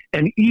itself.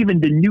 And even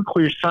the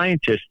nuclear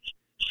scientists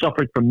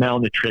suffered from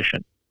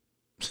malnutrition.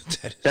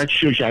 That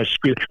shows you how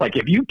screwed. Like,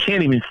 if you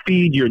can't even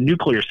feed your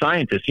nuclear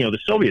scientists, the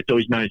Soviets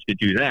always managed to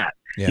do that.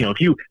 Yeah.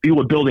 If you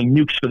were building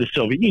nukes for the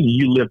Soviet Union,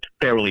 you lived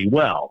fairly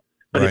well.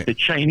 But if the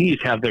Chinese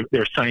have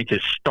their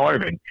scientists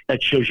starving,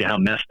 that shows you how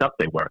messed up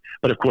they were.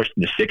 But of course,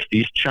 in the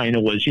 60s, China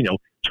was,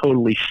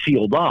 totally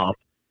sealed off,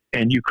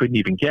 and you couldn't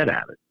even get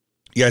at it.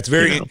 Yeah, it's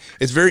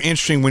very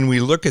interesting when we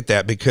look at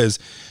that, because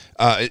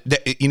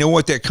you know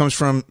what that comes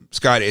from,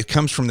 Scott? It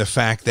comes from the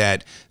fact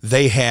that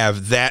they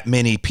have that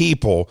many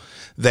people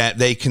that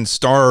they can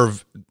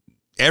starve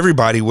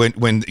everybody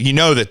when you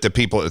know that the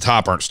people at the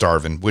top aren't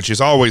starving, which is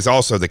always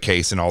also the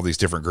case in all these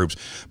different groups,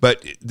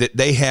 but that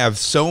they have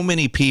so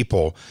many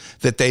people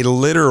that they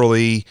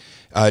literally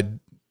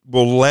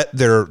will let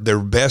their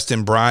best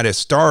and brightest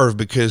starve,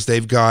 because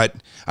they've got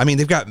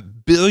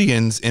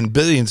billions and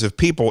billions of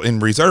people in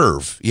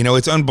reserve. You know,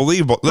 it's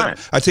unbelievable. Right.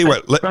 I tell you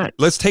what,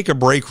 let's take a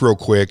break real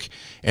quick,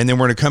 and then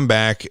we're going to come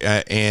back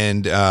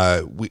and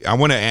I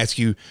want to ask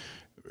you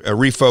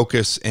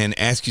refocus and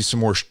ask you some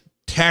more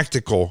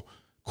tactical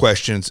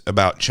questions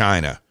about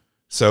China.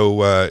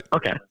 So,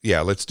 okay.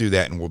 Yeah, let's do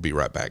that, and we'll be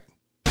right back.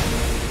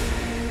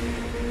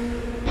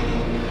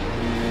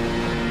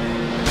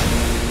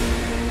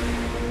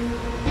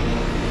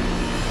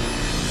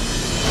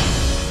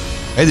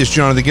 Hey, this is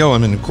Jonathan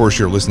Gilliam, and of course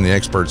you're listening to the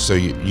experts, so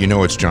you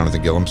know it's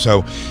Jonathan Gilliam.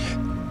 So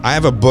I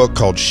have a book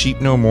called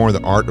Sheep No More,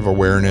 The Art of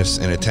Awareness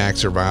and Attack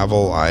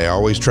Survival. I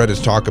always try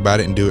to talk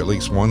about it and do at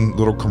least one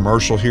little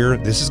commercial here.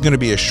 This is going to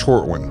be a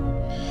short one,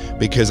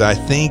 because I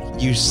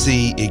think you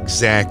see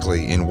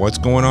exactly in what's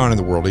going on in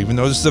the world, even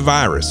though this is a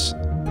virus,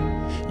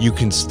 you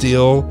can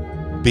still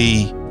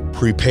be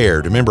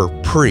prepared. Remember,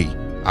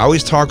 I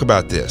always talk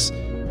about this,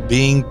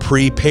 being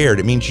prepared.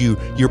 It means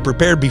you're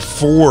prepared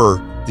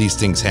before these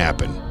things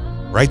happen.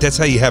 Right? That's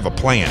how you have a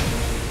plan.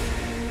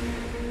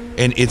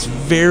 And it's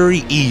very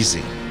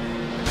easy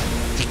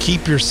to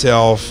keep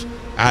yourself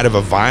out of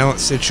a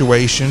violent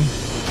situation.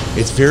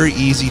 It's very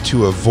easy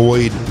to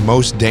avoid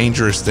most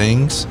dangerous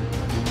things.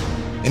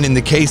 And in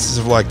the cases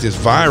of like this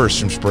virus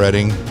from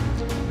spreading,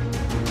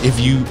 if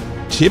you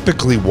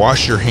typically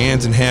wash your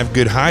hands and have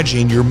good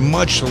hygiene, you're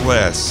much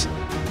less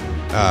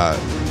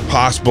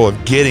possible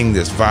of getting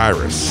this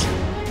virus.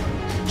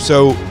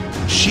 So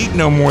Sheep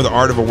No More, The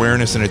Art of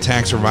Awareness and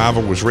Attack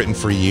Survival was written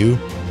for you.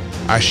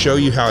 I show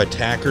you how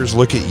attackers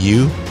look at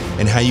you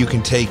and how you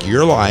can take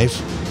your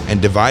life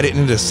and divide it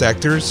into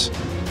sectors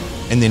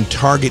and then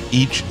target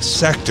each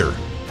sector.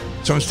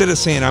 So instead of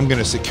saying, I'm going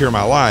to secure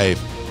my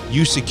life,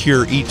 you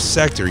secure each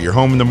sector. Your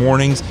home in the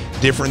mornings,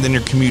 different than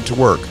your commute to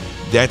work.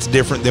 That's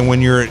different than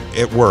when you're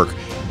at work,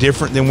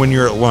 different than when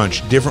you're at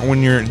lunch, different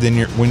when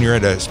you're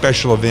at a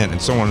special event, and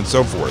so on and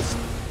so forth.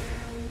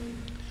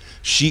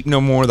 Sheep No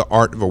More, The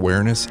Art of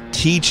Awareness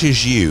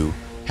teaches you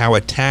how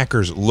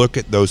attackers look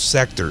at those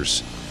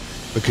sectors,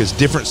 because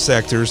different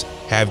sectors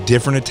have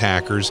different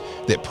attackers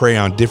that prey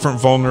on different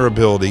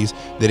vulnerabilities,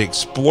 that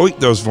exploit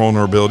those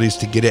vulnerabilities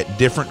to get at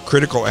different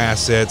critical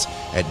assets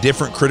at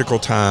different critical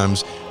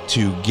times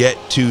to get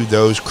to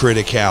those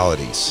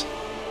criticalities.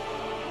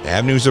 The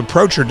avenues of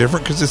approach are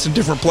different because it's in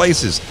different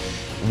places.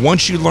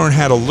 Once you learn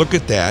how to look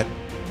at that,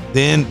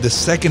 then the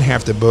second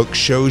half of the book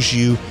shows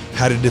you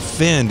how to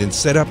defend and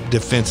set up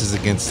defenses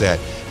against that,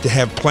 to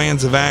have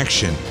plans of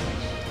action,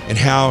 and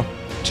how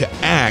to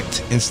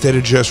act instead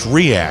of just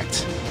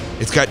react.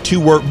 It's got 2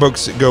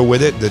 workbooks that go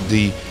with it.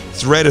 The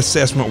threat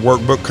assessment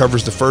workbook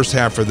covers the first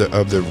half of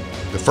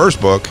the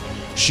first book,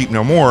 Sheep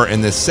No More,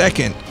 and the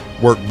second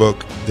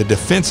workbook, the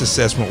defense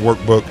assessment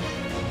workbook,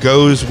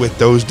 goes with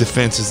those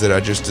defenses that I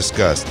just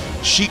discussed.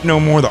 Sheep No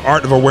More, The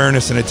Art of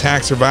Awareness and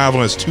Attack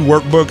Survival, is 2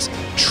 workbooks.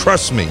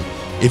 Trust me,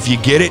 if you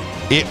get it,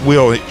 it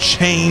will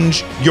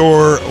change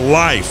your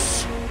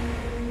life.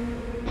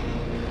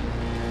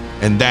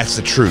 And that's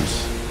the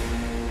truth.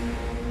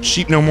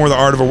 Sheep No More, The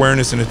Art of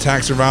Awareness and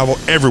Attack Survival,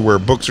 everywhere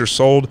books are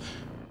sold.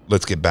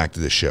 Let's get back to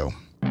the show.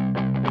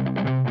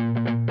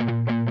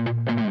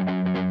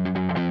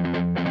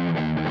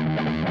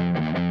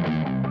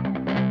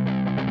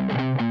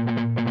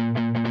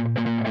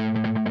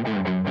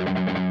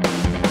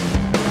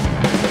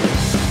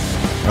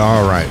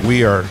 All right,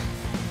 we are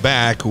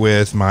back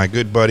with my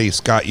good buddy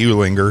Scott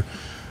Uehlinger,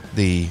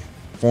 the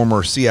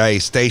former CIA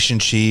station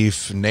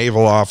chief,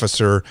 naval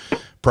officer,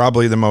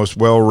 probably the most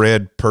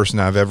well-read person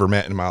I've ever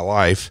met in my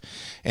life.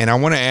 And I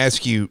want to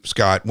ask you,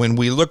 Scott, when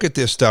we look at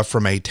this stuff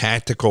from a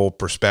tactical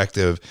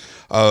perspective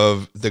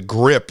of the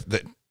grip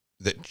that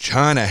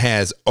China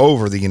has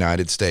over the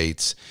United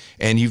States,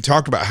 and you've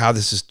talked about how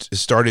this has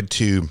started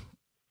to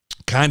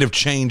kind of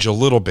change a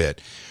little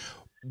bit.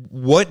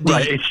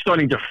 It's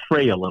starting to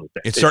fray a little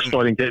bit. It's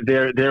starting to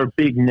their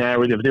big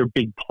narrative, their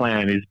big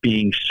plan is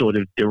being sort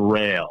of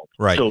derailed.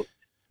 Right. So,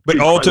 but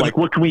ultimately,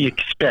 what can we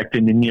expect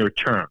in the near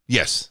term?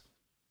 Yes.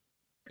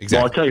 Exactly.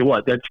 Well, I'll tell you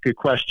what. That's a good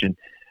question.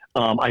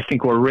 I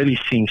think we're already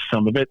seeing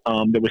some of it.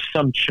 There was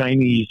some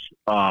Chinese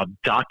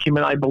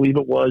document, I believe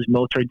it was,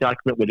 military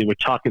document, where they were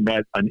talking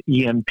about an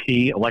EMP,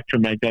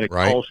 electromagnetic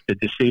pulse, to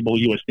disable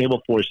U.S.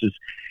 naval forces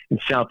in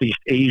Southeast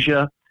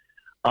Asia.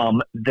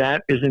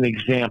 That is an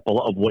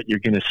example of what you're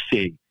going to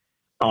see.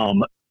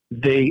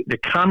 The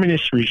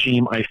communist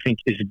regime, I think,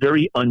 is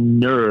very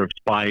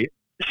unnerved by,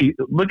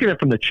 look at it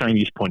from the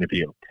Chinese point of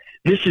view.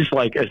 This is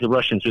like, as the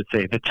Russians would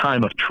say, the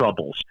time of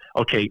troubles.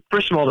 Okay,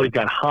 first of all, they've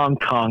got Hong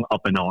Kong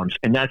up in arms,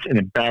 and that's an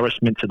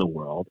embarrassment to the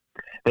world.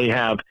 They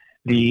have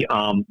the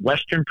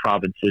western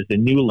provinces, the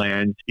new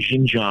lands,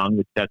 Xinjiang,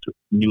 which that's what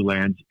new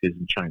lands is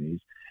in Chinese,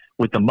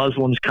 with the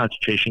Muslims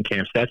concentration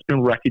camps. That's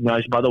been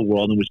recognized by the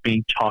world and was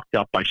being talked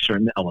up by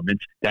certain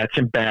elements. That's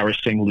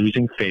embarrassing,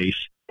 losing face.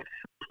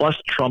 Plus,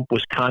 Trump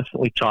was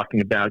constantly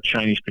talking about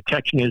Chinese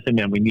protectionism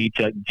and we need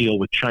to deal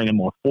with China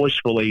more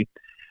forcefully.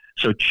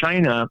 So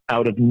China,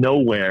 out of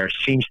nowhere,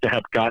 seems to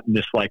have gotten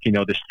this, like,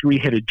 this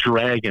three-headed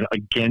dragon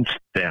against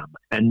them.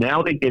 And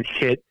now they get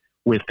hit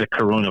with the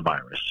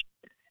coronavirus.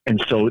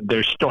 And so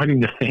they're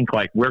starting to think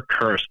like we're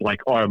cursed,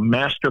 like our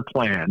master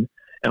plan.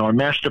 And our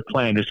master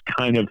plan is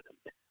kind of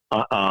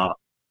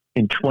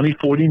in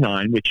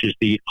 2049, which is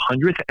the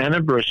 100th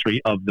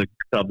anniversary of the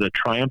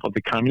triumph of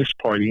the Communist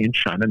Party in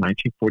China.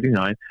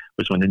 1949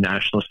 was when the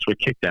nationalists were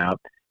kicked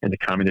out and the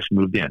communists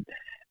moved in.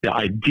 The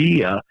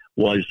idea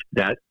was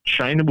that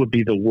China would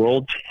be the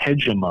world's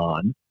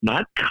hegemon,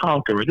 not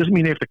conquer. It doesn't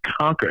mean they have to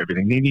conquer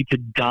everything. They need to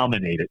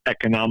dominate it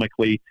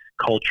economically,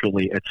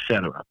 culturally,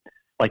 etc.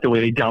 Like the way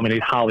they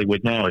dominate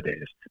Hollywood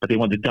nowadays. But they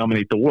wanted to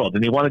dominate the world.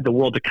 And they wanted the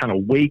world to kind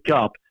of wake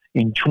up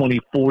in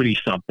 2040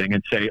 something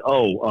and say,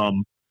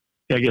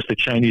 I guess the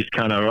Chinese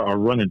kind of are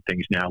running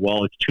things now.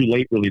 Well, it's too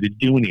late really to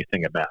do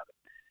anything about it.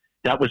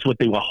 That was what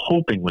they were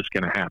hoping was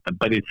going to happen.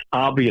 But it's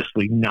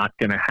obviously not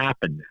going to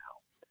happen now.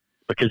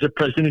 Because of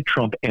President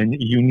Trump and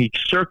unique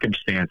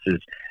circumstances,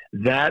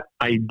 that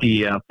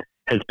idea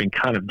has been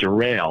kind of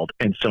derailed.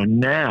 And so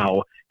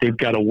now they've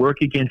got to work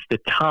against the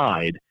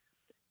tide.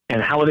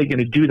 And how are they going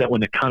to do that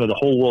when the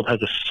whole world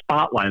has a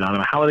spotlight on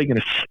them? How are they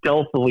going to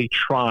stealthily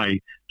try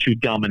to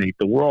dominate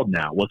the world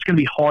now? Well, it's going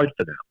to be hard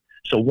for them.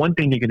 So one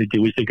thing they're going to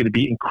do is they're going to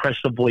be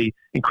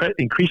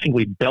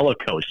increasingly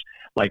bellicose,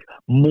 like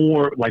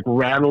more like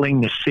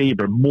rattling the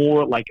saber,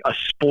 more like a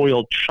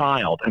spoiled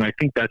child. And I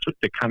think that's what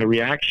the kind of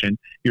reaction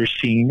you're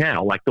seeing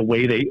now, like the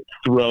way they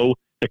throw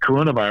the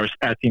coronavirus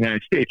at the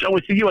United States. Oh,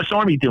 it's the U.S.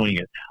 Army doing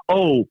it.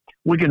 Oh,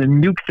 we're going to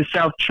nuke the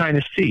South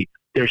China Sea.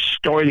 They're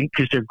starting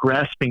because they're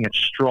grasping at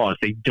straws.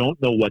 They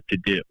don't know what to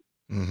do.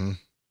 Mm-hmm.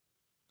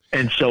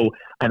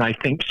 And I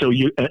think so.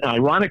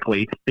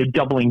 Ironically, they're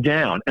doubling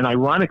down. And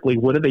ironically,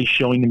 what are they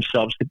showing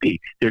themselves to be?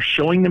 They're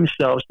showing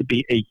themselves to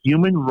be a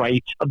human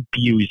rights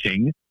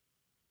abusing,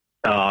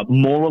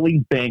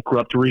 morally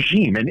bankrupt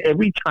regime. And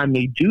every time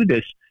they do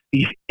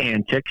these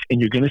antics,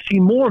 and you're going to see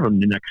more of them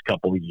in the next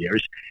couple of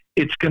years,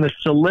 it's going to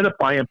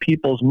solidify in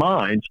people's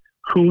minds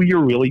who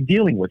you're really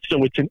dealing with.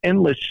 So it's an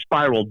endless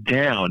spiral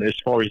down as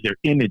far as their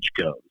image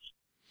goes.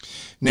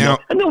 Now,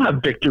 and they'll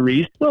have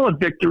victories. They'll have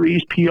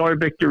victories, PR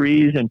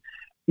victories, and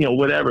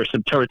whatever,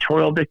 some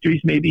territorial victories,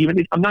 maybe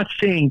even. I'm not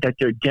saying that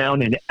they're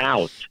down and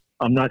out.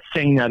 I'm not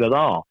saying that at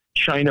all.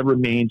 China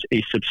remains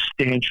a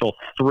substantial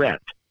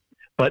threat,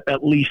 but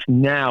at least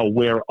now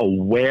we're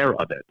aware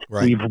of it.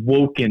 Right. We've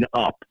woken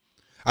up.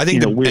 I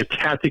think we're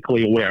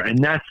tactically aware, and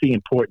that's the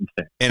important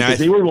thing. And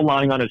they were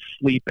relying on us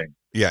sleeping.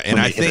 Yeah, and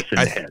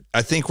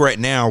I think right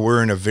now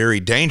we're in a very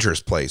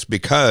dangerous place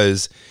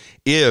because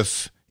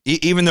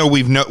even though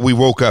we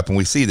woke up and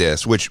we see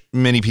this, which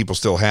many people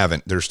still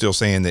haven't, they're still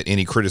saying that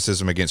any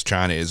criticism against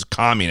China is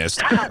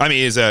communist.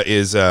 is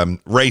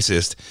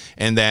racist,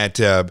 and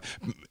that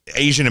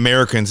Asian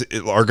Americans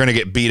are going to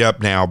get beat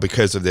up now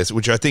because of this,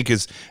 which I think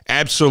is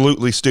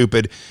absolutely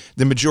stupid.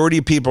 The majority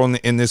of people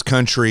in this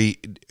country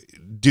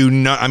do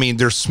not.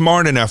 They're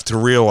smart enough to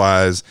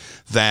realize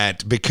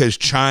that because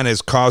China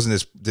is causing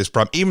this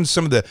problem. Even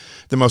some of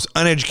the most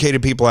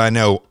uneducated people I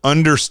know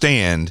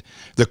understand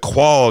the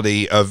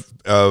quality of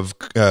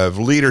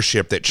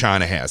leadership that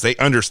China has. They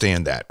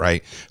understand that,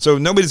 right? So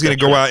nobody's going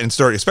to go out and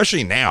start,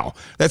 especially now.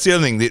 That's the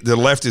other thing. The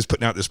left is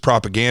putting out this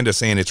propaganda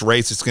saying it's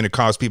racist. It's going to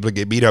cause people to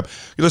get beat up.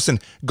 Listen,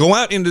 go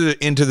out into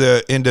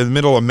the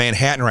middle of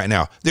Manhattan right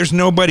now. There's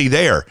nobody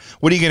there.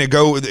 What are you going to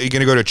go? Are you going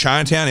to go to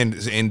Chinatown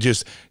and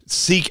just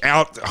seek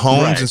out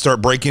homes and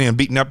start breaking and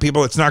beating up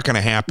people? It's not going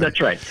to happen.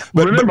 That's right.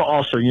 But remember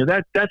also,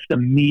 that's the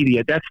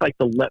media. That's like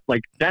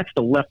that's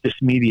the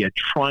leftist media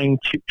trying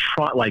to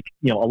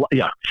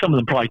some of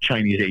them probably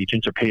Chinese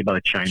agents are paid by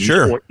the Chinese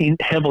or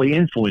heavily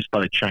influenced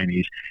by the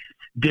Chinese.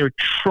 They're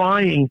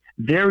trying,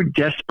 their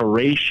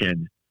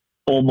desperation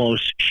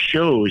almost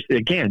shows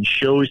the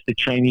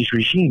Chinese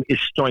regime is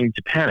starting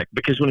to panic,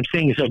 because what I'm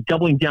saying is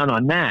doubling down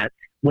on that,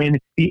 when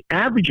the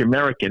average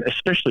American,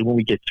 especially when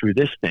we get through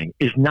this thing,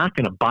 is not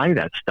going to buy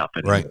that stuff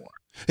anymore.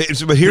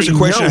 Right. But here's a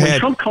question I had. When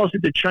Trump calls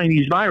it the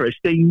Chinese virus,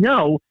 they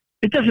know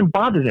it doesn't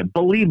bother them.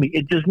 Believe me,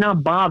 it does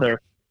not bother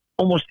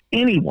almost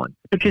anyone,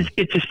 because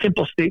it's a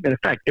simple statement of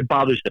fact. It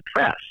bothers the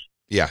press.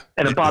 Yeah.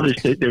 And it bothers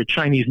their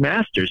Chinese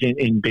masters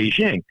in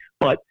Beijing.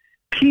 But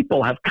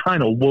people have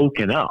kind of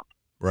woken up.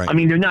 Right.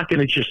 They're not going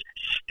to just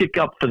stick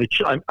up for the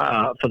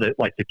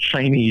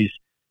Chinese.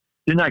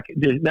 They're not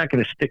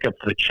going to stick up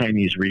for the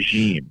Chinese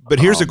regime. But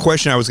here's a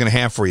question I was going to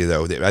have for you,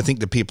 though, that I think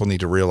the people need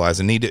to realize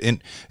and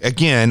and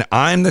again,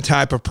 I'm the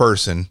type of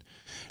person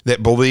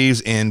that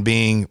believes in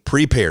being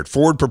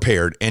forward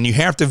prepared, and you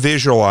have to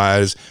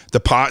visualize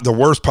the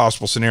worst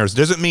possible scenarios. It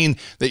doesn't mean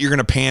that you're going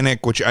to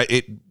panic, which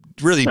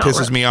really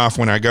pisses me off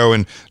when I go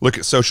and look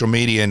at social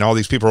media and all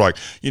these people are like,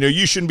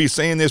 you shouldn't be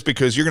saying this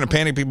because you're going to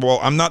panic people. Well,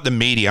 I'm not the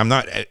media. I'm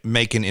not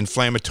making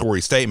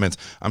inflammatory statements.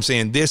 I'm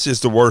saying this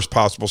is the worst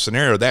possible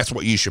scenario. That's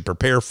what you should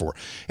prepare for.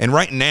 And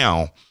right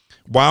now,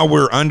 while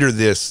we're under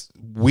this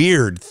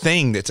weird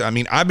thing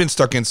I've been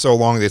stuck in so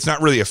long that it's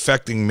not really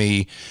affecting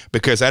me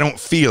because I don't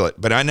feel it.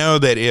 But I know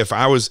that if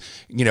I was,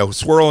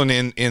 swirling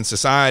in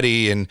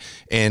society and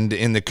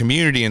in the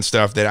community and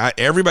stuff, that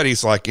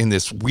everybody's like in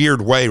this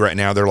weird way right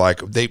now. They're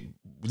like,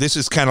 this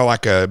is kind of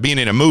like being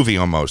in a movie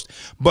almost.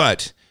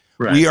 But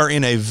we are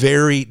in a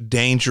very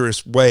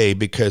dangerous way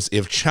because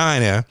if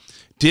China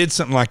did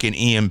something like an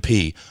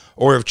EMP,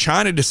 or if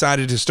China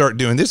decided to start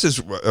doing, this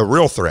is a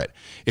real threat.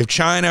 If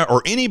China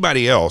or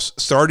anybody else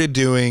started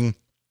doing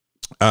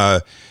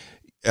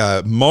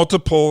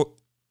multiple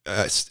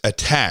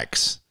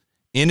attacks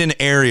in an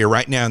area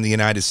right now in the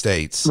United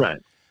States,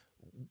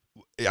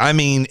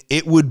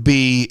 it would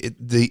be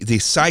the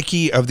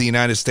psyche of the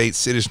United States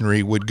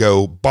citizenry would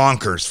go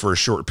bonkers for a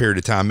short period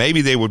of time.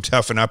 Maybe they would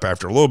toughen up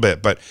after a little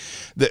bit, but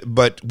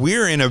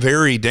we're in a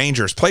very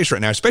dangerous place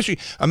right now. Especially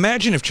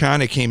imagine if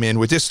China came in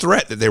with this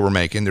threat that they were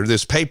making. There's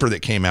this paper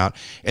that came out,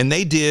 and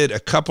they did a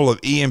couple of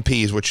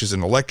EMPs, which is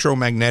an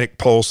electromagnetic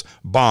pulse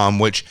bomb,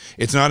 which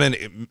it's not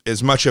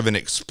as much of an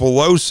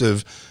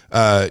explosive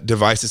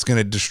device. It's going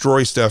to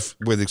destroy stuff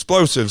with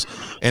explosives,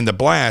 and the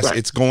blast,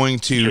 it's going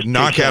to just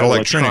knock out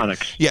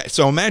electronics. Yeah,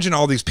 so imagine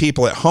all these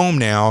people at home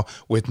now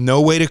with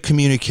no way to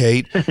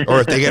communicate, or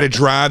if they got to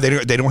drive,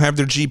 they don't have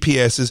their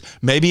GPSs.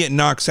 Maybe it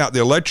knocks out the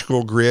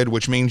electrical grid,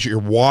 which means your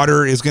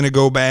water is going to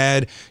go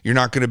bad. You're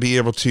not going to be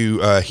able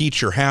to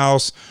heat your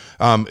house.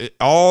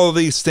 All of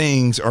these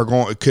things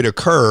could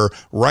occur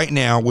right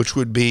now, which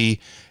would be,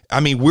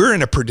 we're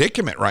in a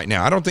predicament right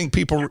now. I don't think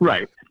people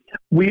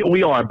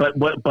We are,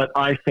 but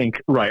I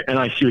think and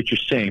I see what you're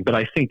saying, but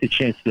I think the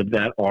chances of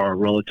that are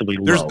relatively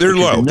low. They're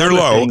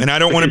low, and I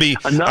don't want to be.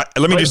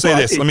 Let me just say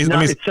this. Let me.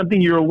 It's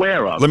something you're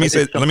aware of. Let me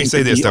say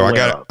this though. I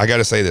got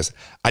to say this.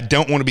 I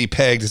don't want to be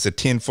pegged as a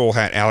tinfoil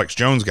hat Alex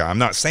Jones guy. I'm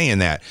not saying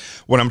that.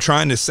 What I'm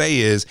trying to say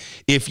is,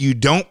 if you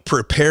don't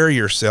prepare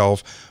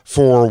yourself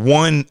for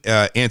one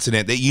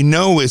incident that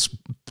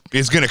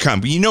is going to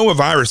come. But a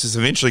virus is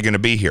eventually going to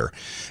be here.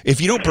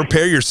 If you don't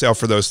prepare yourself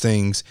for those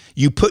things,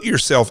 you put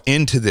yourself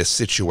into this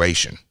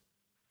situation.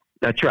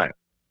 That's right.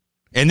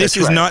 And this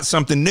is not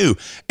something new.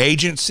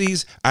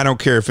 Agencies, I don't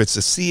care if it's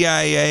the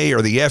CIA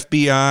or the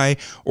FBI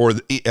or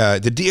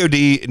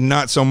the DOD,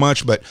 not so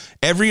much, but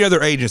every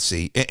other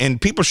agency,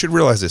 and people should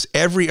realize this,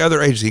 every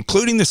other agency,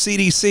 including the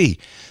CDC,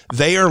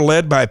 they are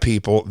led by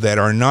people that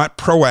are not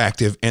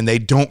proactive, and they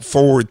don't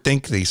forward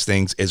think these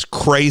things, as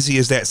crazy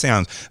as that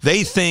sounds.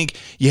 They think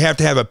you have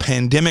to have a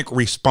pandemic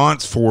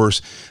response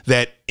force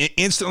that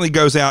instantly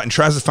goes out and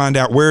tries to find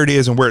out where it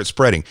is and where it's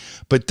spreading.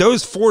 But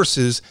those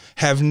forces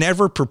have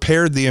never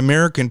prepared the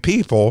American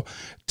people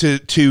to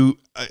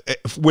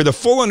with a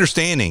full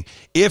understanding,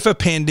 if a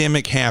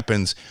pandemic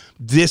happens,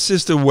 this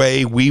is the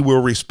way we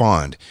will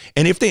respond.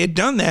 And if they had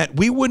done that,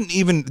 we would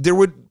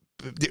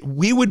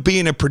be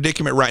in a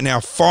predicament right now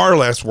far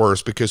less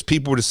worse, because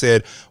people would have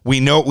said, we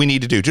know what we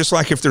need to do. Just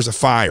like if there's a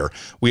fire,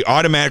 we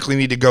automatically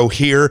need to go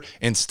here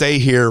and stay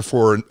here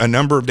for a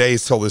number of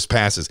days till this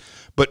passes.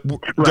 But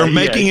they're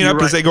making it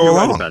up as they go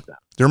along.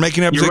 They're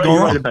making it up as they go along.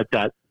 You're right about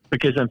that,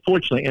 because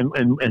unfortunately,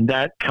 and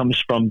that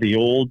comes from the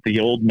old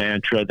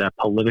mantra that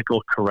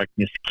political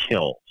correctness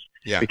kills.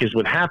 Yeah. Because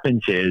what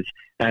happens is,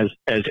 as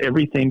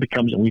everything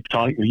becomes, and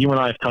you and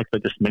I have talked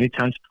about this many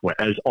times before,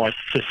 as our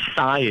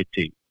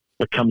society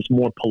becomes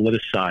more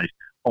politicized,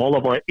 all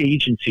of our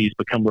agencies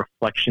become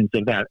reflections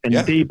of that, and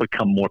they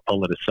become more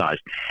politicized.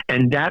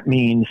 And that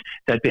means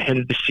that the head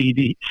of the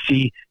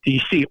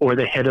CDC or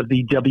the head of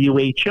the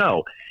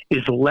WHO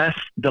is less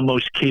the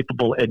most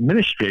capable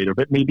administrator,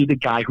 but maybe the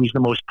guy who's the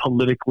most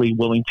politically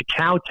willing to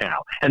kowtow.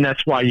 And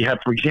that's why you have,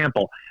 for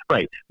example,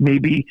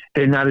 maybe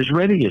they're not as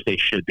ready as they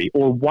should be.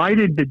 Or why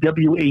did the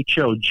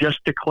WHO just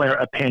declare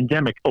a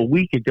pandemic a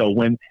week ago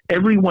when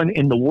everyone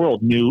in the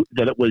world knew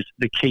that it was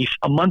the case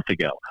a month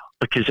ago?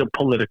 Because of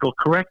political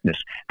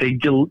correctness. They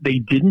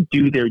didn't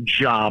do their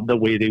job the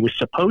way they were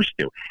supposed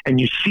to. And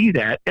you see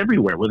that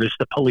everywhere, whether it's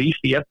the police,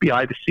 the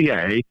FBI, the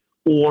CIA,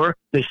 or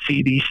the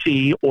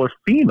CDC or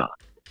FEMA.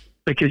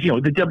 Because,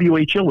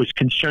 the WHO was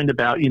concerned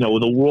about,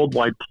 the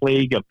worldwide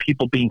plague of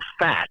people being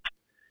fat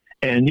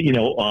and,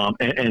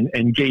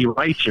 and gay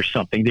rights or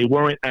something. They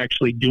weren't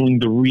actually doing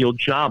the real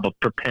job of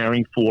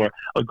preparing for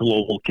a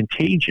global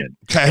contagion.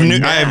 I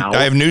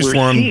have news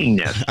for them.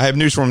 I have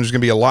news for them. There's going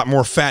to be a lot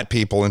more fat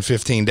people in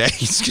 15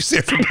 days because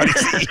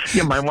everybody's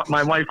yeah,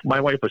 my wife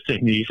was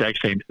saying the exact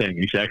same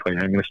thing. Exactly.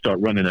 I'm going to start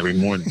running every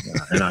morning,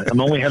 and I'm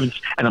only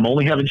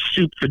having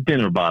soup for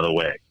dinner, by the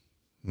way.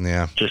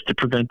 Yeah. Just to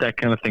prevent that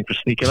kind of thing from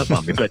sneaking up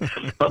on me. But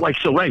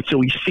so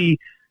we see.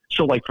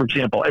 So, for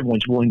example,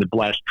 everyone's willing to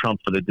blast Trump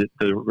for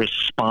the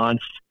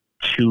response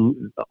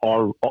to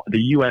the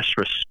U.S.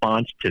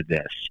 response to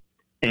this,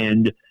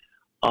 and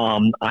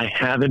I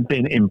haven't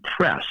been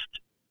impressed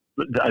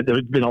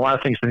there's been a lot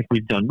of things I think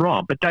we've done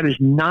wrong, but that is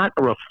not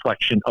a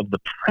reflection of the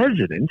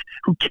president,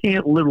 who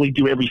can't literally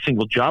do every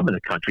single job in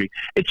the country.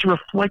 It's a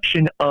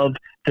reflection of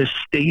the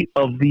state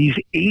of these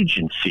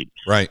agencies.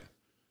 Right.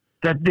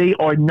 That they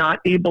are not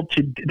able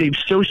to, they've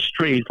so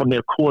strayed from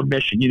their core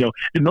mission. You know,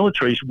 the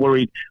military is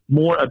worried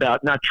more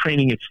about not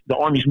training, the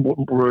Army's more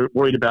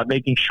worried about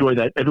making sure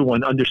that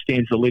everyone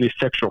understands the latest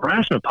sexual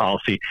harassment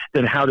policy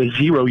than how to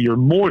zero your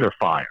mortar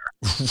fire.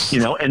 You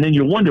know, and then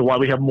you wonder why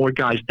we have more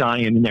guys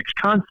dying in the next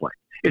conflict.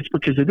 It's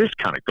because of this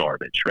kind of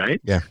garbage, right?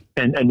 Yeah.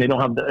 And they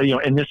don't have the, you know,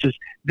 and this is,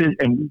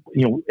 and,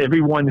 you know,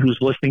 everyone who's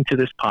listening to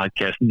this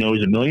podcast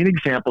knows a million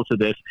examples of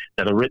this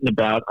that are written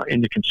about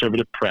in the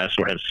conservative press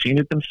or have seen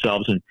it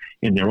themselves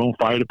in their own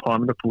fire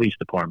department or police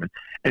department.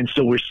 And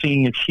so we're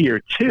seeing it here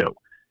too.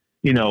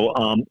 You know,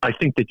 I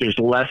think that there's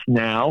less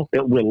now,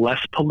 that we're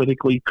less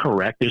politically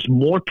correct. There's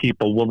more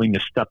people willing to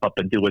step up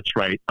and do what's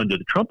right under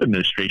the Trump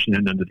administration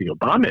than under the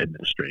Obama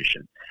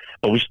administration.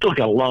 But we still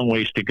got a long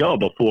ways to go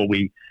before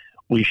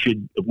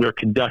we're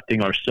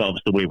conducting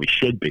ourselves the way we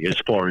should be as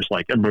far as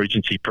like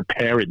emergency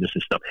preparedness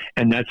and stuff.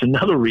 And that's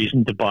another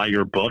reason to buy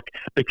your book,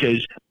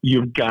 because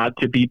you've got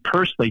to be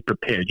personally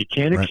prepared. You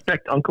can't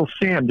expect Uncle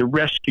Sam to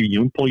rescue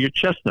you and pull your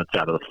chestnuts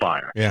out of the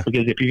fire. Yeah.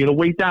 Because if you're going to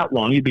wait that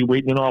long, you'd be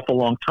waiting an awful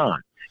long time.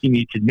 You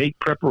need to make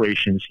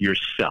preparations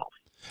yourself.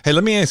 Hey,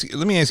 let me ask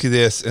you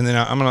this, and then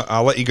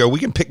I'll let you go. We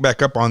can pick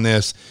back up on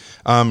this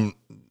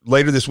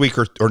later this week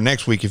or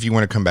next week if you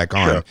want to come back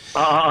on. Sure.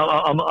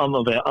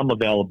 I'm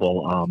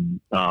available.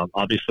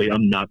 Obviously,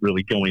 I'm not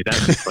really going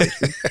that many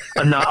places.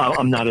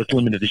 I'm not as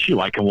limited as you.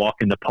 I can walk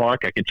in the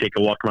park. I can take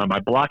a walk around my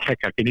block. Heck,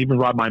 I can even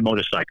ride my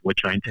motorcycle, which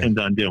I intend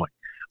on doing.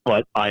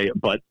 But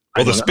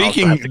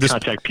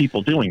contact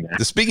people doing that.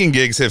 The speaking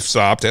gigs have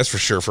stopped. That's for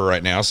sure for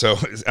right now. So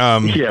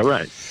yeah,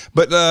 right.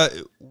 But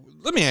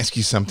let me ask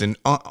you something.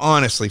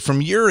 Honestly,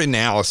 from your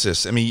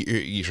analysis, I mean,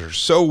 you're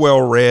so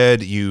well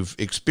read. You've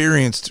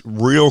experienced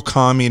real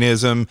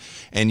communism,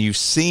 and you've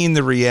seen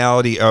the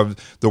reality of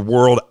the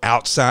world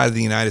outside of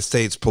the United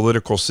States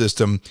political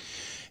system,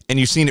 and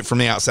you've seen it from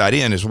the outside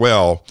in as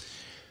well.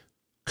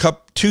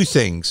 Two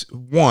things.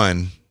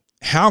 One,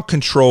 how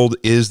controlled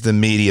is the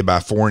media by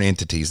foreign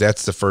entities?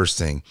 That's the first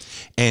thing.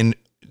 And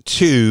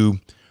two,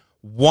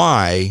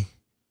 why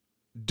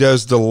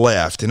does the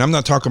left, and I'm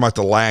not talking about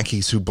the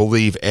lackeys who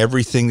believe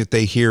everything that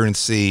they hear and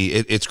see.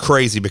 It's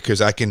crazy because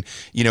I can,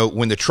 you know,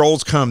 when the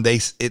trolls come,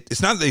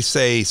 it's not that they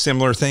say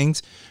similar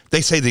things.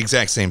 They say the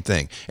exact same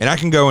thing. And I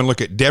can go and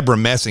look at Deborah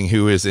Messing,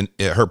 who is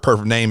her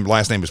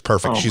last name is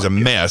perfect. She's a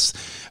mess.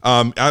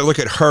 I look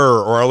at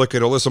her, or I look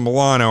at Alyssa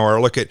Milano, or I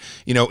look at,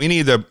 you know, any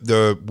of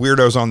the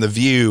weirdos on The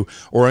View,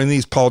 or any of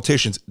these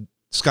politicians.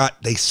 Scott,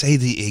 they say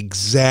the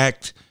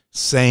exact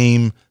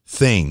same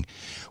thing.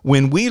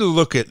 When we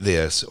look at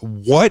this,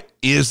 what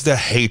is the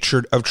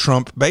hatred of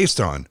Trump based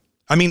on?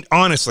 I mean,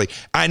 honestly,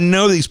 I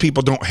know these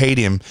people don't hate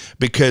him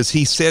because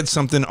he said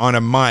something on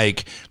a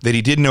mic that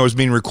he didn't know was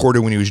being recorded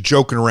when he was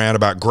joking around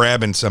about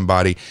grabbing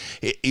somebody.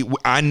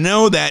 I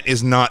know that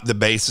is not the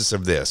basis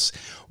of this.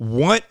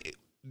 What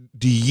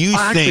do you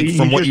think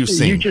from what you've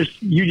seen?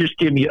 You just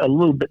gave me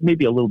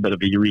maybe a little bit of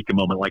a eureka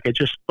moment. Like, I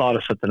just thought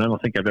of something I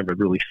don't think I've ever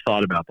really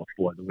thought about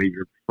before, the way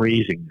you're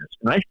phrasing this.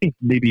 And I think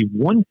maybe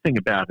one thing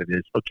about it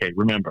is, okay,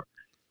 remember,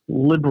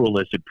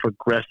 liberalism,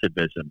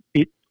 progressivism,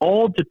 it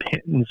all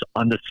depends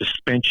on the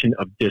suspension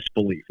of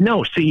disbelief.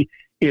 No, see,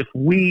 if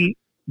we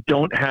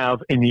don't have,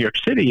 in New York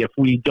City, if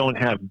we don't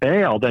have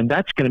bail, then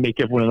that's going to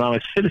make everyone an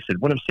honest citizen.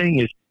 What I'm saying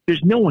is,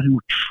 there's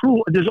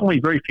only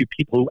very few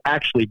people who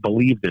actually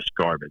believe this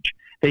garbage.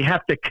 They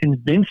have to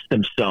convince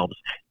themselves,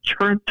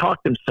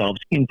 talk themselves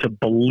into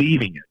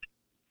believing it.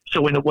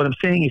 So what I'm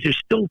saying is, there's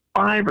still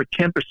 5 or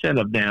 10%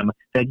 of them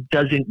that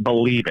doesn't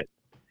believe it.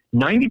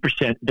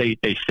 90% they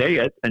say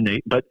it,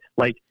 but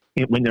like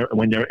when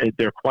they're at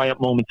their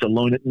quiet moments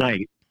alone at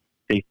night,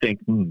 they think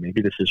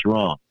maybe this is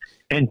wrong.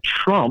 And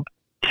Trump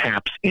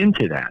taps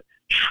into that.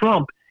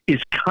 Trump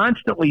is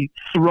constantly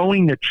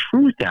throwing the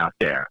truth out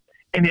there.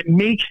 And it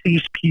makes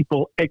these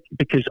people,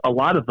 because a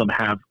lot of them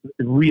have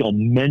real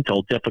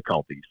mental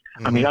difficulties.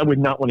 Mm-hmm. I mean, I would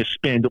not want to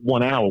spend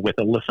 1 hour with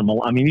Alyssa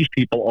Milano. I mean, these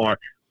people are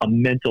a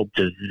mental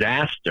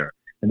disaster.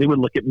 And they would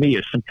look at me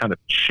as some kind of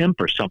chimp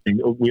or something.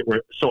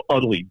 We're so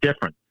utterly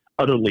different.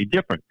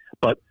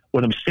 But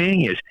what I'm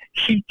saying is,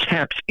 he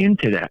taps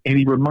into that, and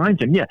he reminds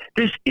them, yeah,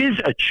 this is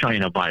a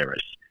China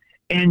virus.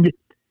 And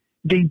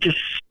they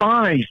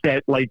despise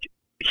that, like,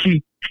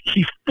 he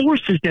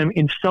forces them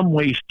in some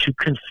ways to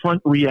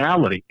confront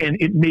reality, and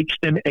it makes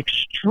them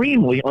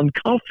extremely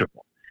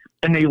uncomfortable.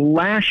 And they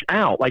lash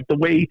out, like the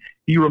way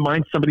you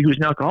remind somebody who's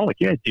an alcoholic,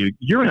 yeah, dude,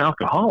 you're an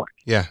alcoholic.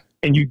 Yeah.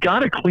 And you got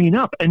to clean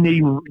up. And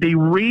they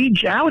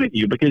rage out at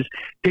you because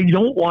they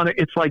don't want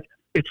to. It's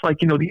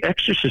like, you know, The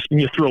Exorcist, when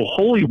you throw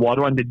holy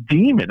water on the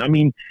demon. I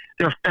mean,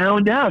 they're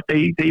found out.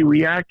 They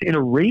react in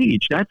a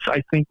rage. That's,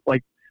 I think,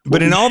 like.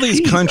 But in all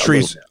these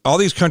countries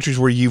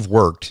where you've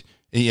worked,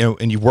 you know,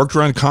 and you've worked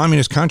around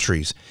communist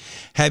countries,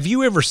 have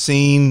you ever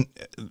seen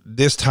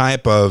this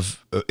type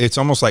of it's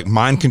almost like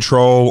mind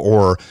control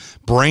or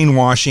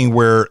brainwashing,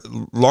 where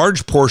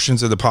large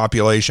portions of the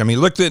population, I mean,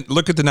 look at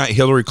the night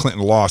Hillary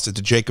Clinton lost at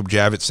the Jacob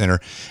Javits Center,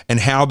 and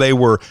how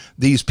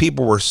these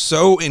people were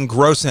so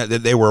engrossed in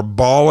that they were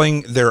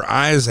bawling their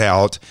eyes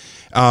out.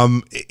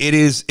 It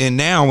is, and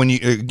now when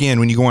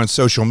you go on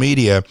social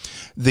media,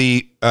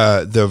 the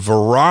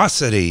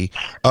veracity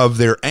of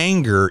their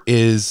anger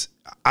is,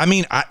 I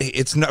mean,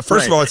 it's not,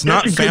 first of all, it's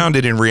not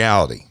founded in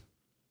reality.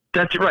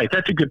 That's right.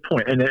 That's a good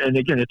point. And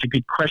again, it's a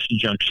good question,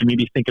 John, because you made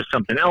me think of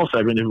something else I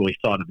really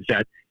thought of, is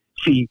that,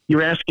 see,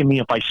 you're asking me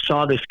if I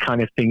saw this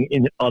kind of thing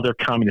in other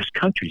communist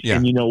countries. Yeah.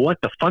 And you know what?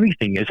 The funny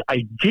thing is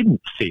I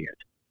didn't see it.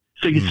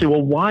 So you say,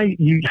 well, why?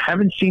 You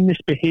haven't seen this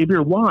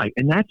behavior? Why?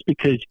 And that's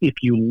because if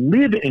you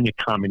live in a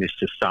communist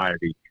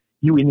society,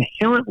 you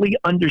inherently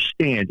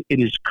understand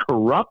it is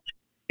corrupt,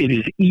 it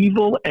is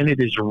evil, and it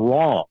is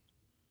wrong.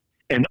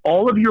 And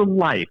all of your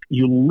life,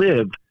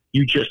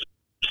 you just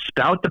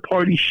spout the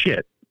party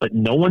shit, but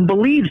no one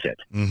believes it.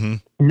 Mm-hmm.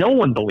 No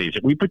one believes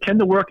it. We pretend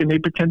to work and they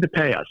pretend to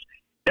pay us.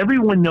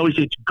 Everyone knows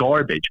it's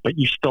garbage, but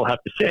you still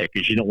have to say it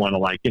because you don't want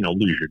to,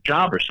 lose your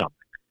job or something.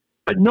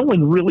 But no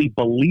one really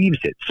believes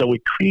it. So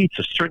it creates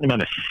a certain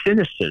amount of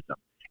cynicism.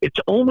 It's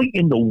only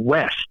in the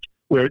West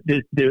where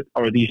there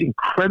are these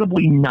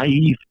incredibly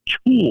naive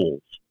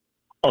tools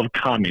of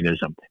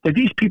communism that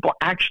these people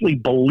actually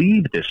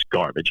believe this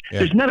garbage. Yeah.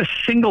 There's not a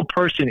single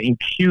person in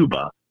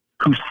Cuba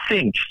who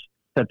thinks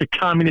that the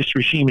communist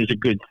regime is a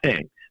good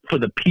thing for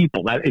the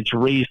people, that it's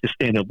raised the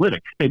standard of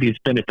living. Maybe it's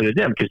benefited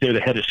them because they're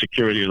the head of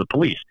security of the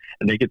police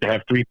and they get to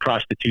have 3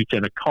 prostitutes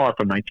and a car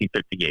from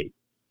 1958.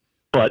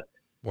 But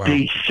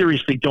they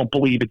seriously don't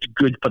believe it's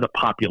good for the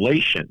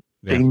population.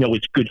 Yeah. They know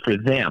it's good for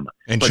them.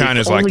 And but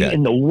China's like that.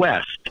 In the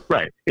West,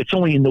 right. It's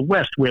only in the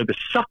West where the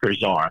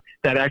suckers are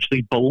that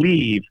actually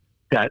believe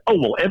that, oh,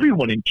 well,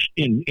 everyone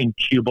in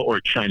Cuba or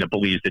China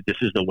believes that this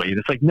is the way. And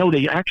it's like, no,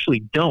 they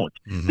actually don't.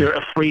 Mm-hmm. They're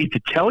afraid to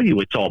tell you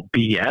it's all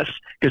BS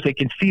because they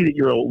can see that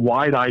you're a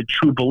wide-eyed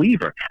true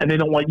believer, and they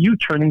don't want you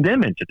turning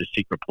them into the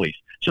secret police.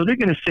 So they're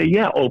going to say,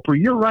 yeah,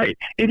 Oprah, you're right.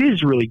 It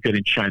is really good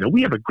in China.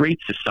 We have a great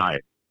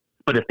society.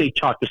 But if they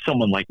talk to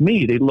someone like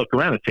me, they look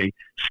around and say,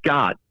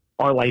 Scott,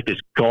 our life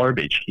is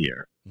garbage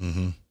here.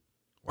 Mm-hmm.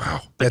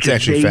 Wow. That's because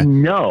actually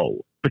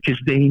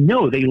because they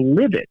know, they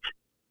live it.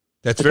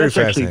 That's very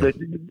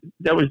fascinating.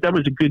 That was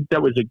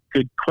a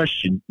good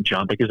question,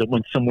 John, because it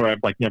went somewhere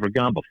I've never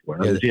gone before.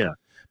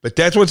 But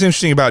that's what's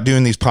interesting about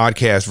doing these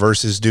podcasts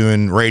versus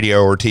doing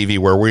radio or TV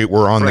where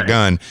we're on the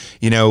gun.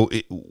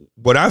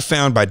 What I've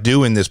found by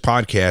doing this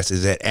podcast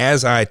is that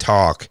as I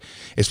talk,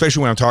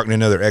 especially when I'm talking to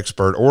another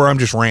expert or I'm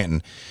just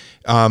ranting,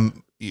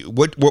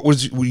 what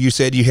was you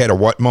said you had a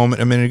what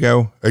moment a minute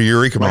ago? A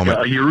eureka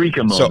moment. A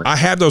eureka moment. So I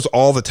have those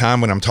all the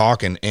time when I'm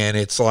talking, and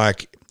it's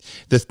like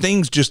the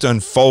things just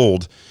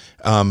unfold.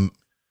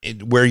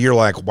 Where you're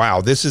like,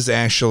 wow, this is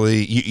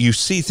actually, you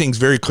see things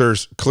very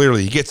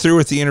clearly. You get through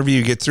with the interview,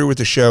 you get through with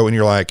the show, and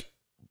you're like,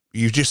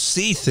 you just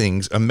see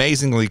things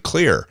amazingly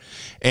clear.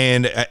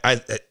 And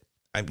I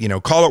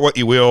call it what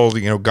you will,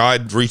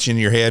 God reaching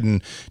in your head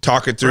and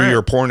talking through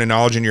your pouring of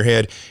knowledge in your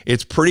head.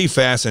 It's pretty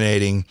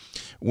fascinating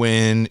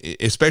when,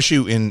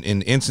 especially in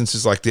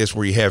instances like this,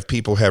 where you have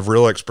people have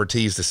real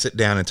expertise to sit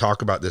down and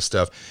talk about this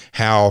stuff,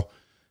 how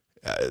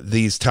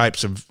these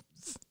types of,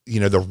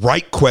 the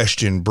right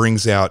question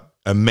brings out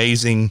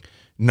amazing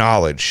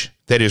knowledge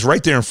that is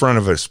right there in front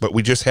of us, but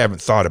we just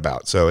haven't thought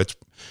about. So it's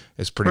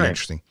pretty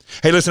interesting.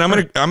 Hey, listen, I'm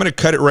gonna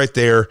cut it right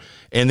there,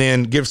 and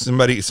then give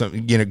somebody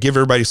some, give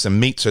everybody some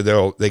meat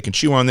so they can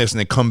chew on this and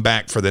then come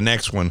back for the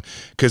next one.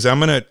 Because I'm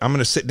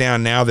gonna sit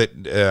down now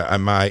that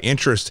my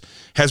interest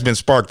has been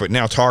sparked, but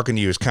now talking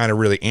to you has kind of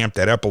really amped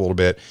that up a little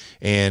bit,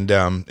 and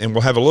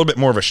we'll have a little bit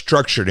more of a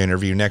structured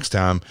interview next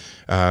time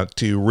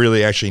to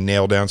really actually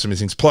nail down some of these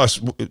things. Plus,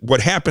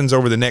 what happens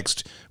over the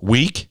next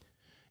week.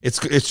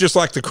 It's just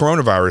like the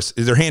coronavirus.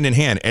 They're hand in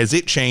hand. As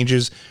it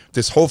changes,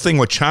 this whole thing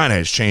with China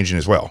is changing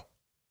as well.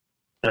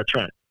 That's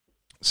right.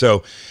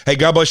 So, hey,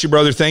 God bless you,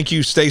 brother. Thank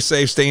you. Stay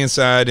safe, stay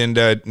inside, and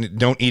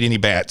don't eat any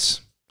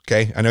bats.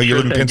 Okay? I know you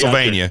live in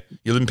Pennsylvania.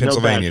 You live in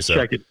Pennsylvania. No, so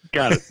check it.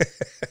 Got it.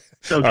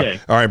 Okay.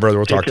 All right, brother.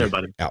 We'll Take talk care, to you.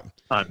 buddy. Out.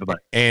 All right, bye-bye.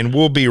 And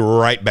we'll be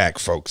right back,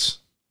 folks.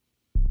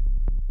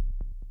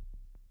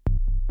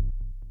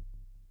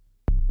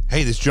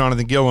 Hey, this is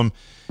Jonathan Gilliam.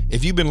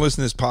 If you've been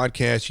listening to this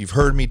podcast, you've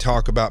heard me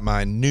talk about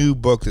my new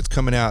book that's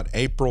coming out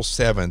April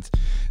 7th,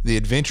 The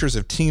Adventures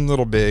of Team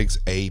Little Bigs,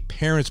 a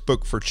parent's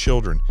book for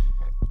children.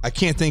 I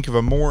can't think of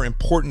a more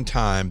important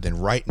time than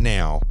right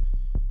now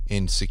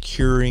in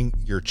securing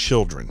your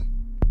children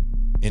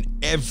in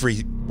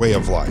every way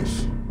of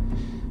life.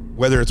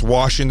 Whether it's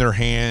washing their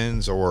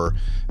hands or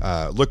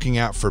looking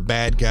out for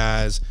bad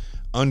guys,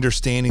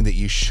 understanding that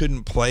you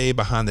shouldn't play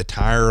behind the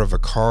tire of a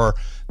car.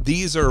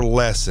 These are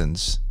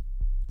lessons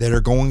that are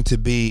going to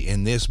be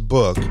in this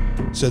book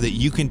so that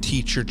you can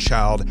teach your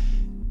child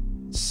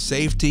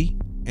safety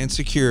and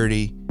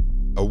security,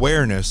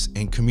 awareness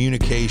and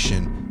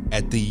communication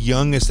at the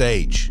youngest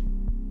age.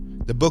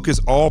 The book is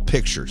all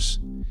pictures,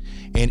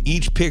 And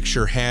each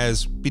picture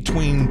has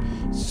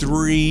between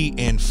 3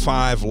 and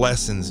 5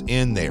 lessons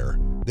in there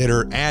that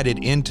are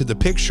added into the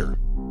picture.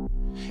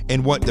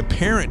 And what the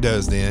parent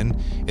does then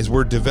is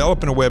we're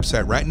developing a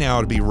website right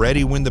now to be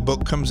ready when the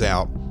book comes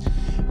out,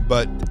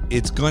 but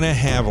it's going to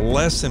have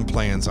lesson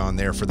plans on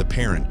there for the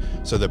parent.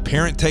 So the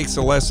parent takes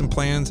the lesson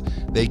plans,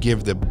 they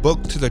give the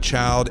book to the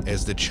child.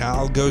 As the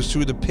child goes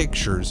through the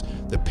pictures,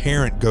 the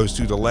parent goes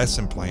through the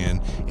lesson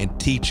plan and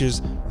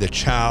teaches the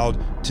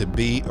child to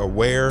be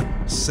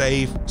aware,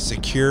 safe,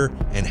 secure,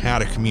 and how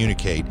to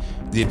communicate.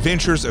 The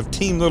Adventures of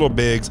Team Little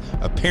Bigs,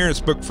 a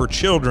parent's book for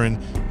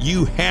children.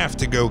 You have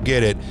to go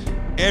get it.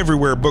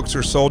 Everywhere books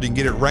are sold, you can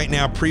get it right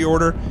now,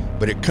 pre-order,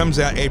 but it comes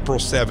out April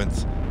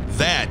 7th.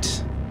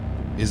 That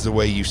is the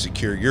way you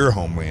secure your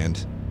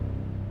homeland.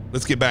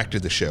 Let's get back to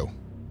the show.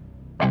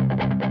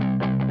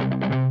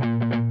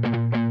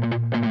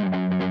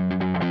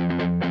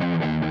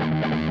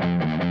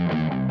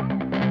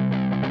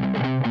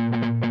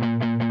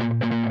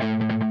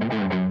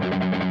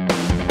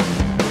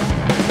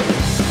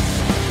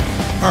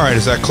 All right,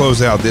 as I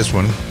close out this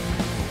one,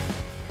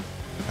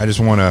 I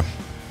just want to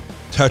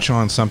touch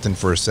on something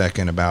for a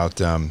second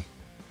about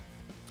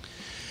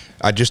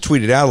I just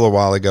tweeted out a little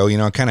while ago,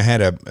 I kind of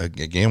had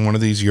again one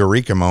of these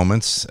eureka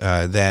moments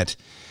that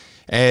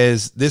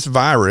as this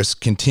virus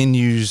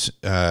continues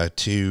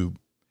to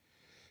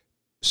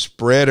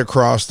spread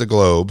across the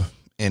globe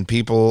and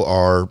people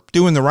are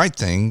doing the right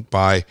thing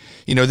by,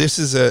 this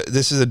is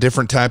a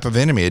different type of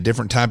enemy, a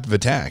different type of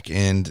attack,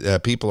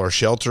 and people are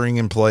sheltering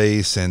in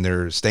place and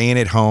they're staying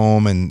at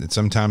home, and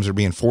sometimes they're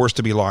being forced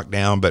to be locked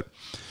down, but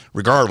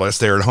regardless,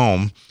 they're at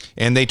home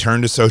and they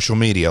turn to social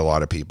media, a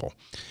lot of people.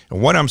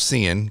 And what I'm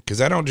seeing,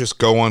 because I don't just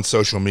go on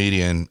social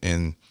media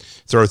and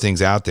throw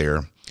things out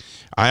there,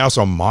 I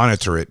also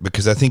monitor it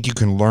because I think you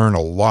can learn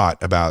a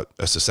lot about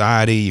a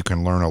society. You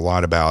can learn a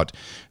lot about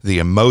the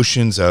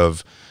emotions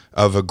of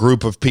a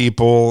group of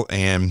people.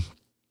 And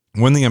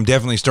one thing I'm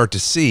definitely start to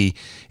see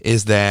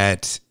is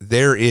that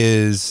there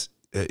is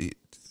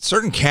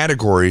certain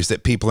categories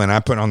that people, and I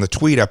put on the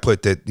tweet, I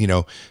put that,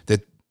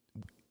 that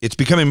it's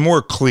becoming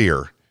more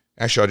clear.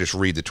 Actually, I'll just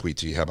read the tweet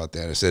to you. How about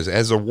that? It says,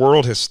 as the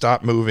world has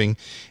stopped moving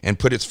and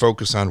put its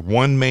focus on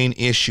one main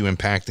issue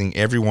impacting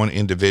everyone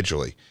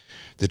individually,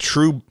 the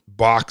true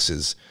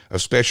boxes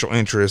of special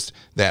interest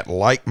that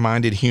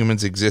like-minded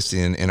humans exist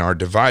in and are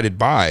divided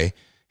by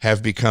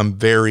have become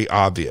very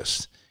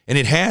obvious. And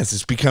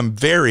it's become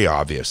very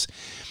obvious.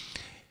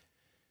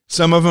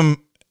 Some of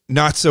them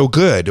not so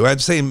good.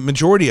 I'd say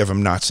majority of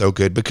them not so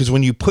good, because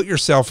when you put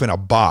yourself in a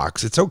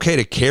box, it's okay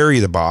to carry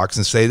the box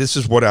and say, this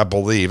is what I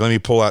believe. Let me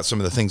pull out some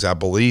of the things I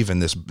believe in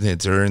this,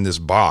 that are in this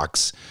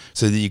box,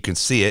 so that you can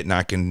see it and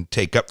I can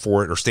take up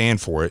for it or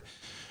stand for it.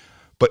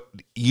 But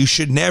you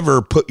should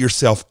never put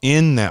yourself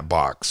in that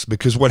box,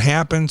 because what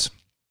happens,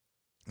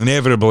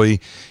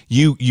 inevitably,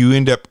 you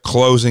end up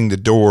closing the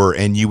door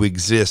and you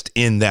exist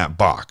in that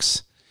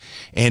box.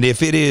 And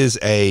if it is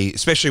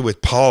especially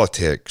with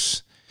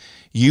politics,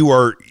 you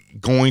are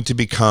going to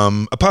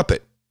become a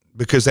puppet,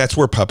 because that's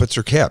where puppets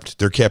are kept.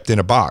 They're kept in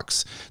a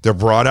box. They're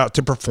brought out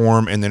to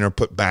perform and then are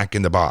put back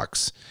in the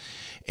box.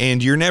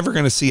 And you're never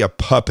going to see a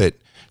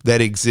puppet that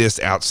exists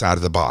outside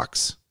of the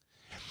box.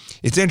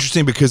 It's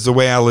interesting because the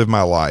way I live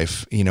my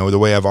life, the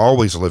way I've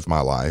always lived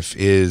my life,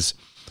 is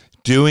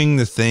doing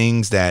the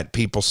things that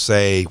people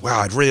say, wow,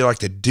 I'd really like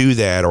to do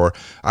that, or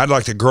I'd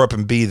like to grow up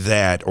and be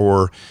that,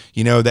 or,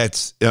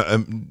 that's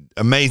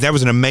amazing. That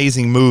was an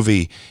amazing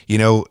movie.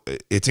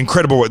 It's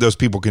incredible what those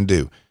people can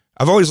do.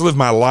 I've always lived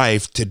my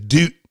life to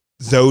do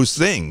those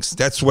things.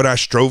 That's what I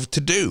strove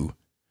to do.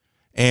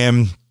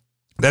 And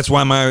that's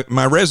why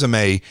my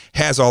resume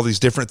has all these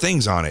different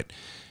things on it.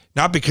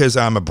 Not because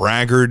I'm a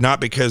braggart,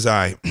 not because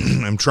I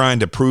am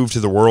trying to prove to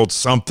the world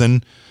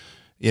something.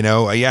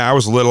 I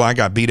was little. I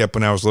got beat up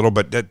when I was little,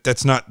 but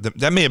that's not,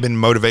 that may have been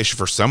motivation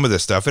for some of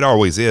this stuff. It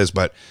always is,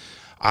 but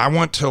I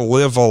want to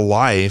live a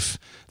life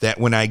that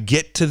when I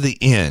get to the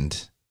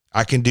end,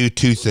 I can do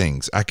two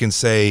things. I can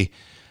say,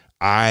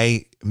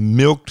 I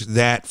milked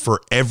that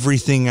for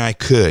everything I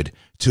could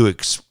to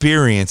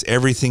experience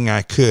everything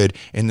I could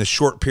in the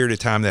short period of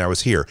time that I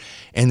was here.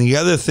 And the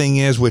other thing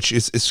is, which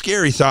is a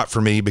scary thought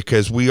for me,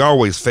 because we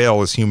always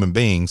fail as human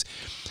beings,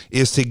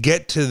 is to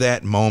get to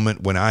that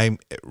moment when I'm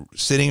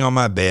sitting on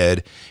my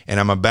bed and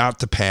I'm about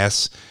to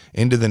pass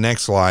into the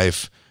next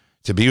life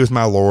to be with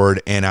my Lord,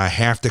 and I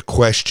have to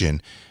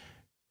question,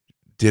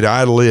 did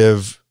I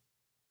live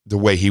the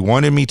way he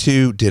wanted me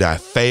to? Did I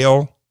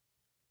fail?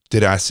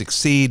 Did I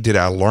succeed? Did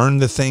I learn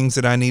the things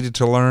that I needed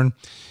to learn?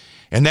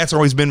 And that's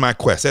always been my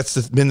quest.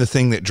 That's been the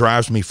thing that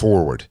drives me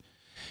forward.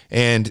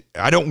 And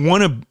I don't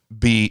want to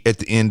be at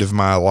the end of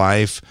my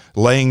life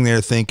laying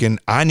there thinking,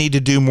 I need to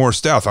do more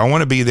stuff. I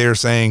want to be there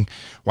saying,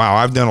 wow,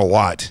 I've done a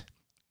lot.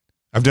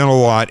 I've done a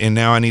lot, and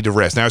now I need to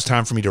rest. Now it's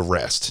time for me to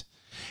rest.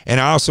 And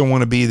I also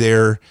want to be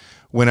there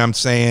when I'm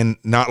saying,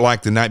 not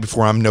like the night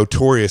before. I'm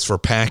notorious for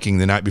packing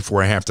the night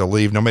before I have to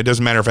leave. No, it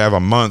doesn't matter if I have a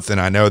month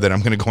and I know that I'm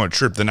going to go on a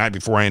trip the night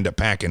before I end up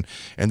packing,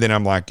 and then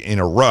I'm like in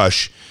a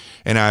rush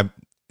and I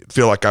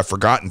feel like I've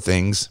forgotten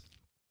things.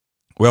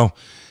 Well,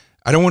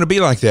 I don't want to be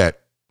like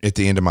that at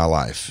the end of my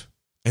life.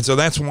 And so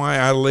that's why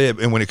I live.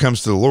 And when it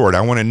comes to the Lord,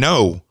 I want to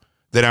know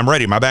that I'm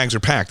ready. My bags are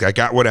packed. I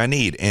got what I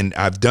need, and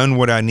I've done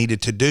what I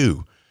needed to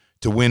do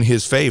to win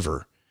his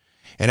favor.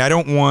 And I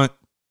don't want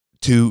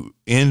to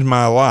end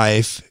my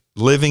life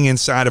living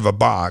inside of a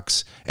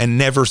box and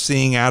never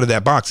seeing out of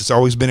that box. It's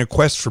always been a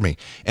quest for me.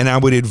 And I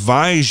would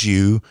advise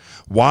you,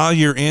 while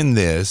you're in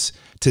this,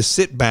 to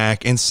sit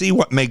back and see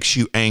what makes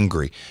you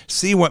angry.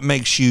 See what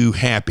makes you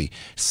happy.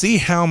 See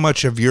how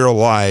much of your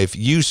life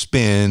you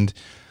spend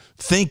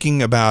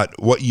thinking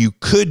about what you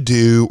could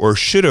do or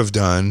should have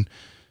done,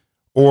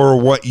 or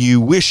what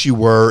you wish you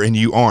were and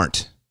you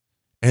aren't.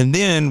 And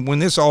then when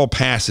this all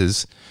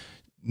passes,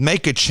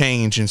 make a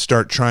change and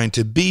start trying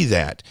to be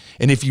that.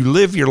 And if you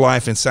live your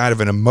life inside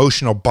of an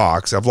emotional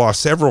box, I've lost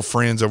several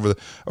friends over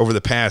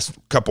the past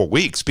couple of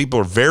weeks. People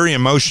are very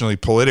emotionally,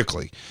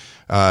 politically,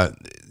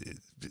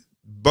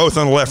 both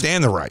on the left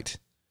and the right.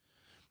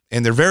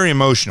 And they're very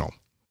emotional.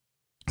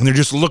 And they're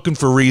just looking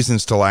for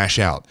reasons to lash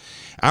out.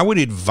 I would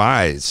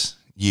advise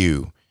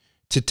you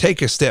to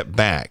take a step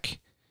back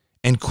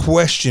and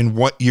question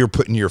what you're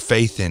putting your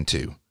faith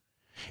into.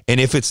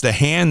 And if it's the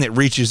hand that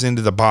reaches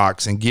into the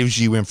box and gives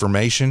you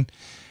information,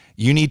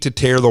 you need to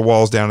tear the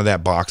walls down of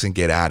that box and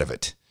get out of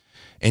it.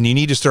 And you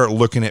need to start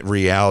looking at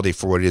reality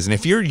for what it is. And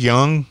if you're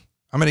young,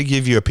 I'm going to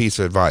give you a piece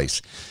of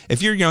advice.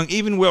 If you're young,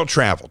 even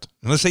well-traveled,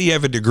 and let's say you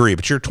have a degree,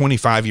 but you're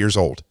 25 years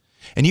old,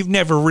 and you've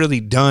never really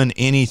done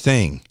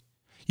anything.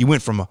 You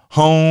went from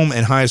home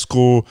and high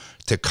school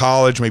to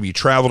college, maybe you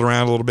traveled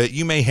around a little bit.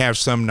 You may have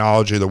some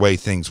knowledge of the way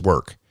things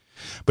work.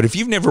 But if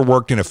you've never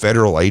worked in a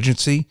federal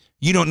agency,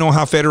 you don't know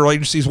how federal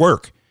agencies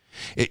work.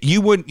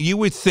 You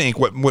would think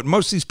what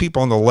most of these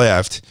people on the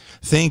left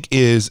think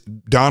is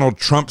Donald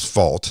Trump's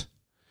fault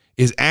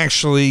is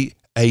actually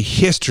a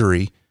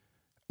history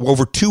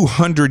over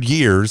 200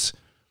 years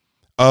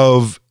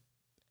of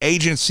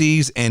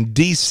agencies and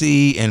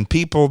DC and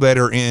people that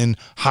are in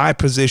high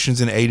positions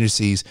in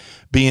agencies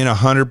being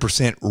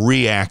 100%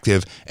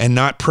 reactive and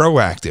not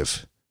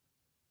proactive.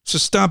 So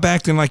stop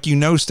acting like you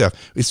know stuff.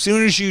 As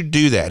soon as you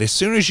do that, as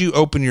soon as you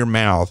open your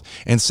mouth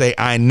and say,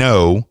 I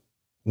know,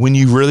 when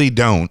you really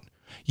don't,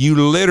 you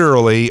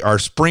literally are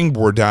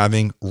springboard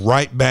diving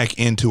right back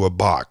into a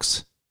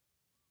box.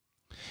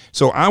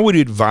 So I would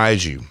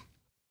advise you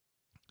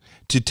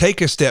to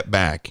take a step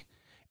back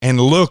and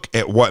look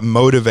at what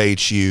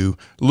motivates you,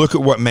 look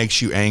at what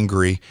makes you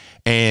angry,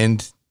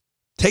 and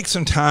take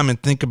some time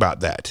and think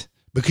about that.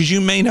 Because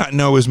you may not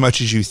know as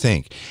much as you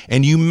think.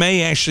 And you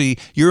may actually,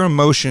 your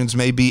emotions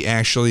may be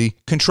actually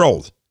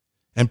controlled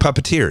and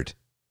puppeteered.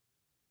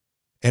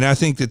 And I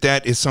think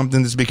that is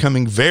something that's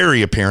becoming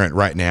very apparent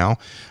right now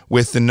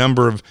with the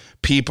number of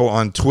people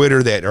on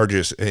Twitter that are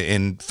just,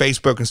 in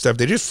Facebook and stuff,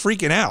 they're just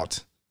freaking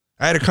out.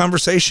 I had a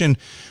conversation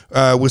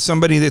with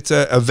somebody that's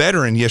a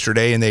veteran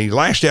yesterday, and they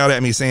lashed out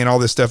at me saying all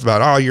this stuff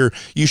about,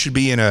 you should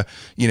be in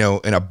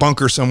a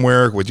bunker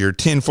somewhere with your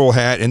tinfoil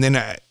hat. And then,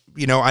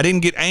 I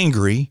didn't get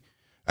angry.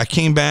 I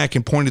came back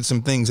and pointed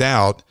some things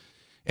out,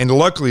 and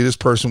luckily this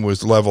person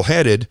was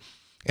level-headed.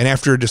 And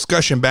after a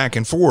discussion back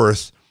and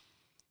forth,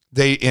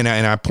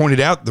 I pointed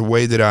out the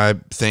way that I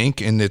think,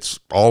 and it's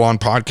all on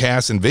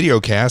podcasts and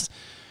videocasts,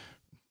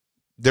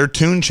 their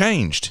tune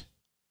changed.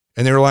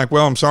 And they were like,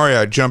 well, I'm sorry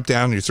I jumped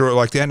down and you threw it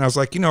like that. And I was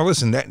like,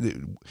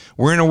 listen,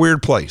 we're in a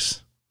weird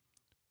place,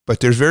 but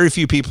there's very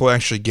few people who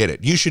actually get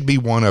it. You should be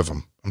one of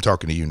them. I'm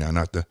talking to you now,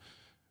 not the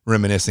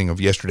reminiscing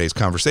of yesterday's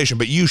conversation,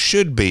 but you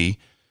should be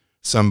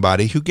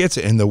somebody who gets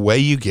it. And the way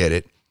you get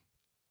it,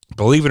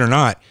 believe it or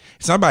not,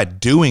 it's not by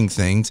doing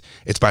things.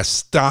 It's by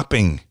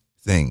stopping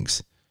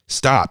things.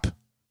 Stop.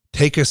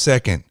 Take a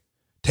second.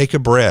 Take a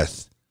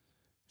breath.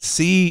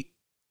 See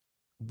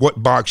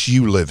what box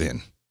you live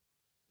in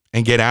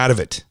and get out of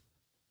it.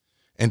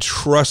 And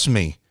trust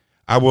me,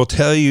 I will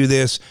tell you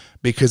this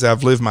because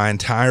I've lived my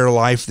entire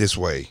life this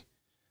way.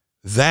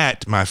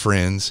 That, my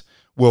friends,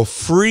 will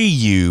free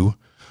you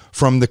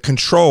from the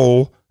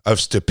control of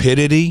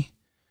stupidity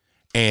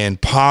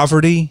and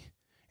poverty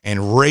and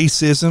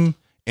racism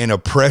and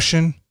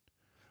oppression.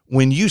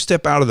 When you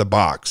step out of the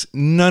box,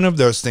 none of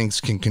those things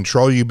can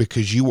control you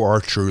because you are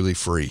truly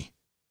free.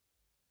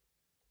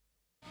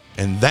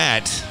 And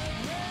that,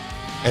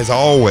 as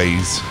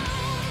always,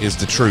 is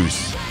the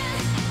truth.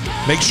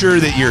 Make sure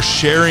that you're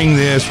sharing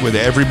this with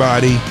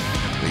everybody,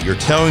 that you're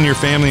telling your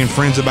family and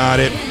friends about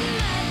it.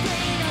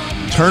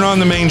 Turn on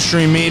the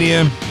mainstream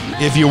media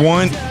if you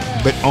want,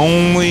 but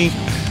only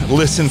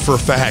listen for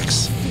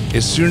facts.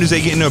 As soon as they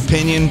get an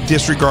opinion,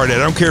 disregard it. I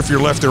don't care if you're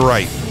left or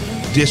right.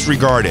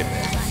 Disregard it.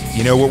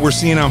 What we're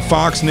seeing on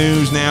Fox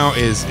News now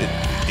is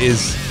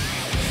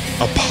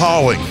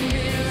appalling.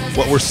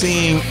 What we're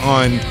seeing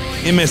on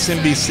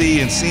MSNBC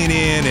and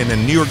CNN and the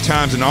New York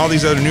Times and all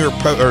these other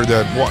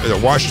the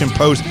Washington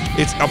Post,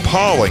 it's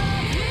appalling.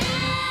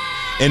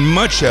 And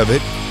much of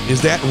it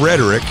is that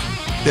rhetoric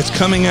that's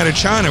coming out of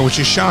China, which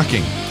is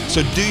shocking.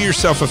 So do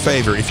yourself a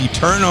favor. If you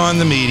turn on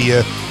the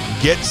media,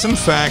 get some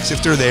facts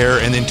if they're there,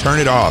 and then turn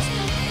it off.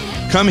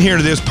 Come here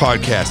to this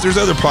podcast. There's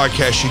other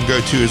podcasts you can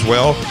go to as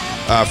well.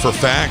 for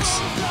facts,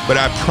 but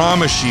I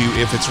promise you,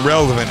 if it's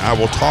relevant, I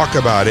will talk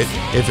about it.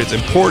 If it's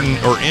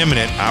important or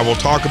imminent, I will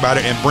talk about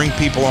it and bring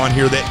people on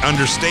here that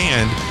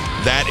understand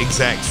that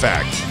exact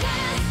fact.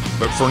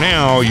 But for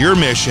now, your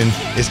mission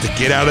is to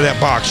get out of that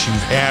box. You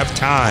have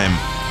time.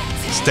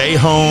 Stay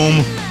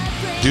home.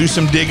 Do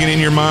some digging in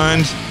your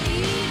mind.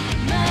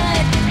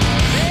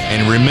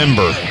 And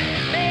remember,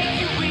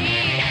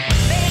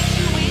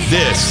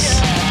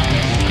 this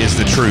is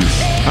the truth.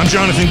 I'm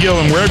Jonathan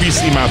Gilliam. Wherever you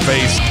see my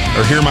face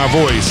or hear my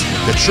voice,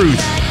 the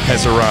truth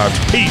has arrived.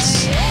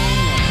 Peace.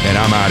 And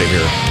I'm out of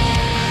here.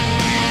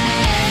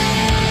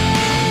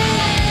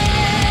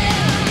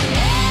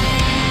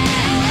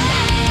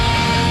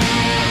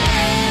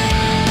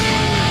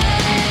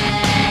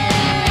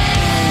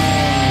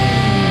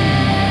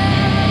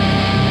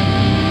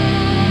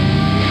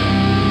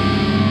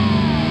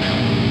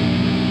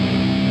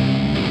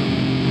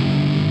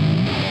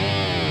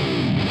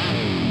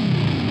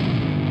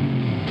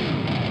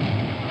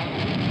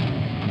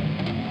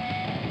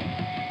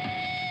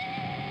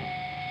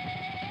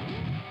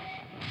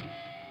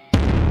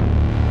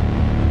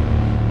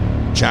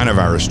 China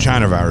virus,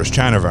 China virus,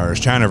 China virus,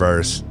 China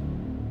virus.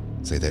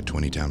 Say that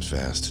 20 times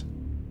fast.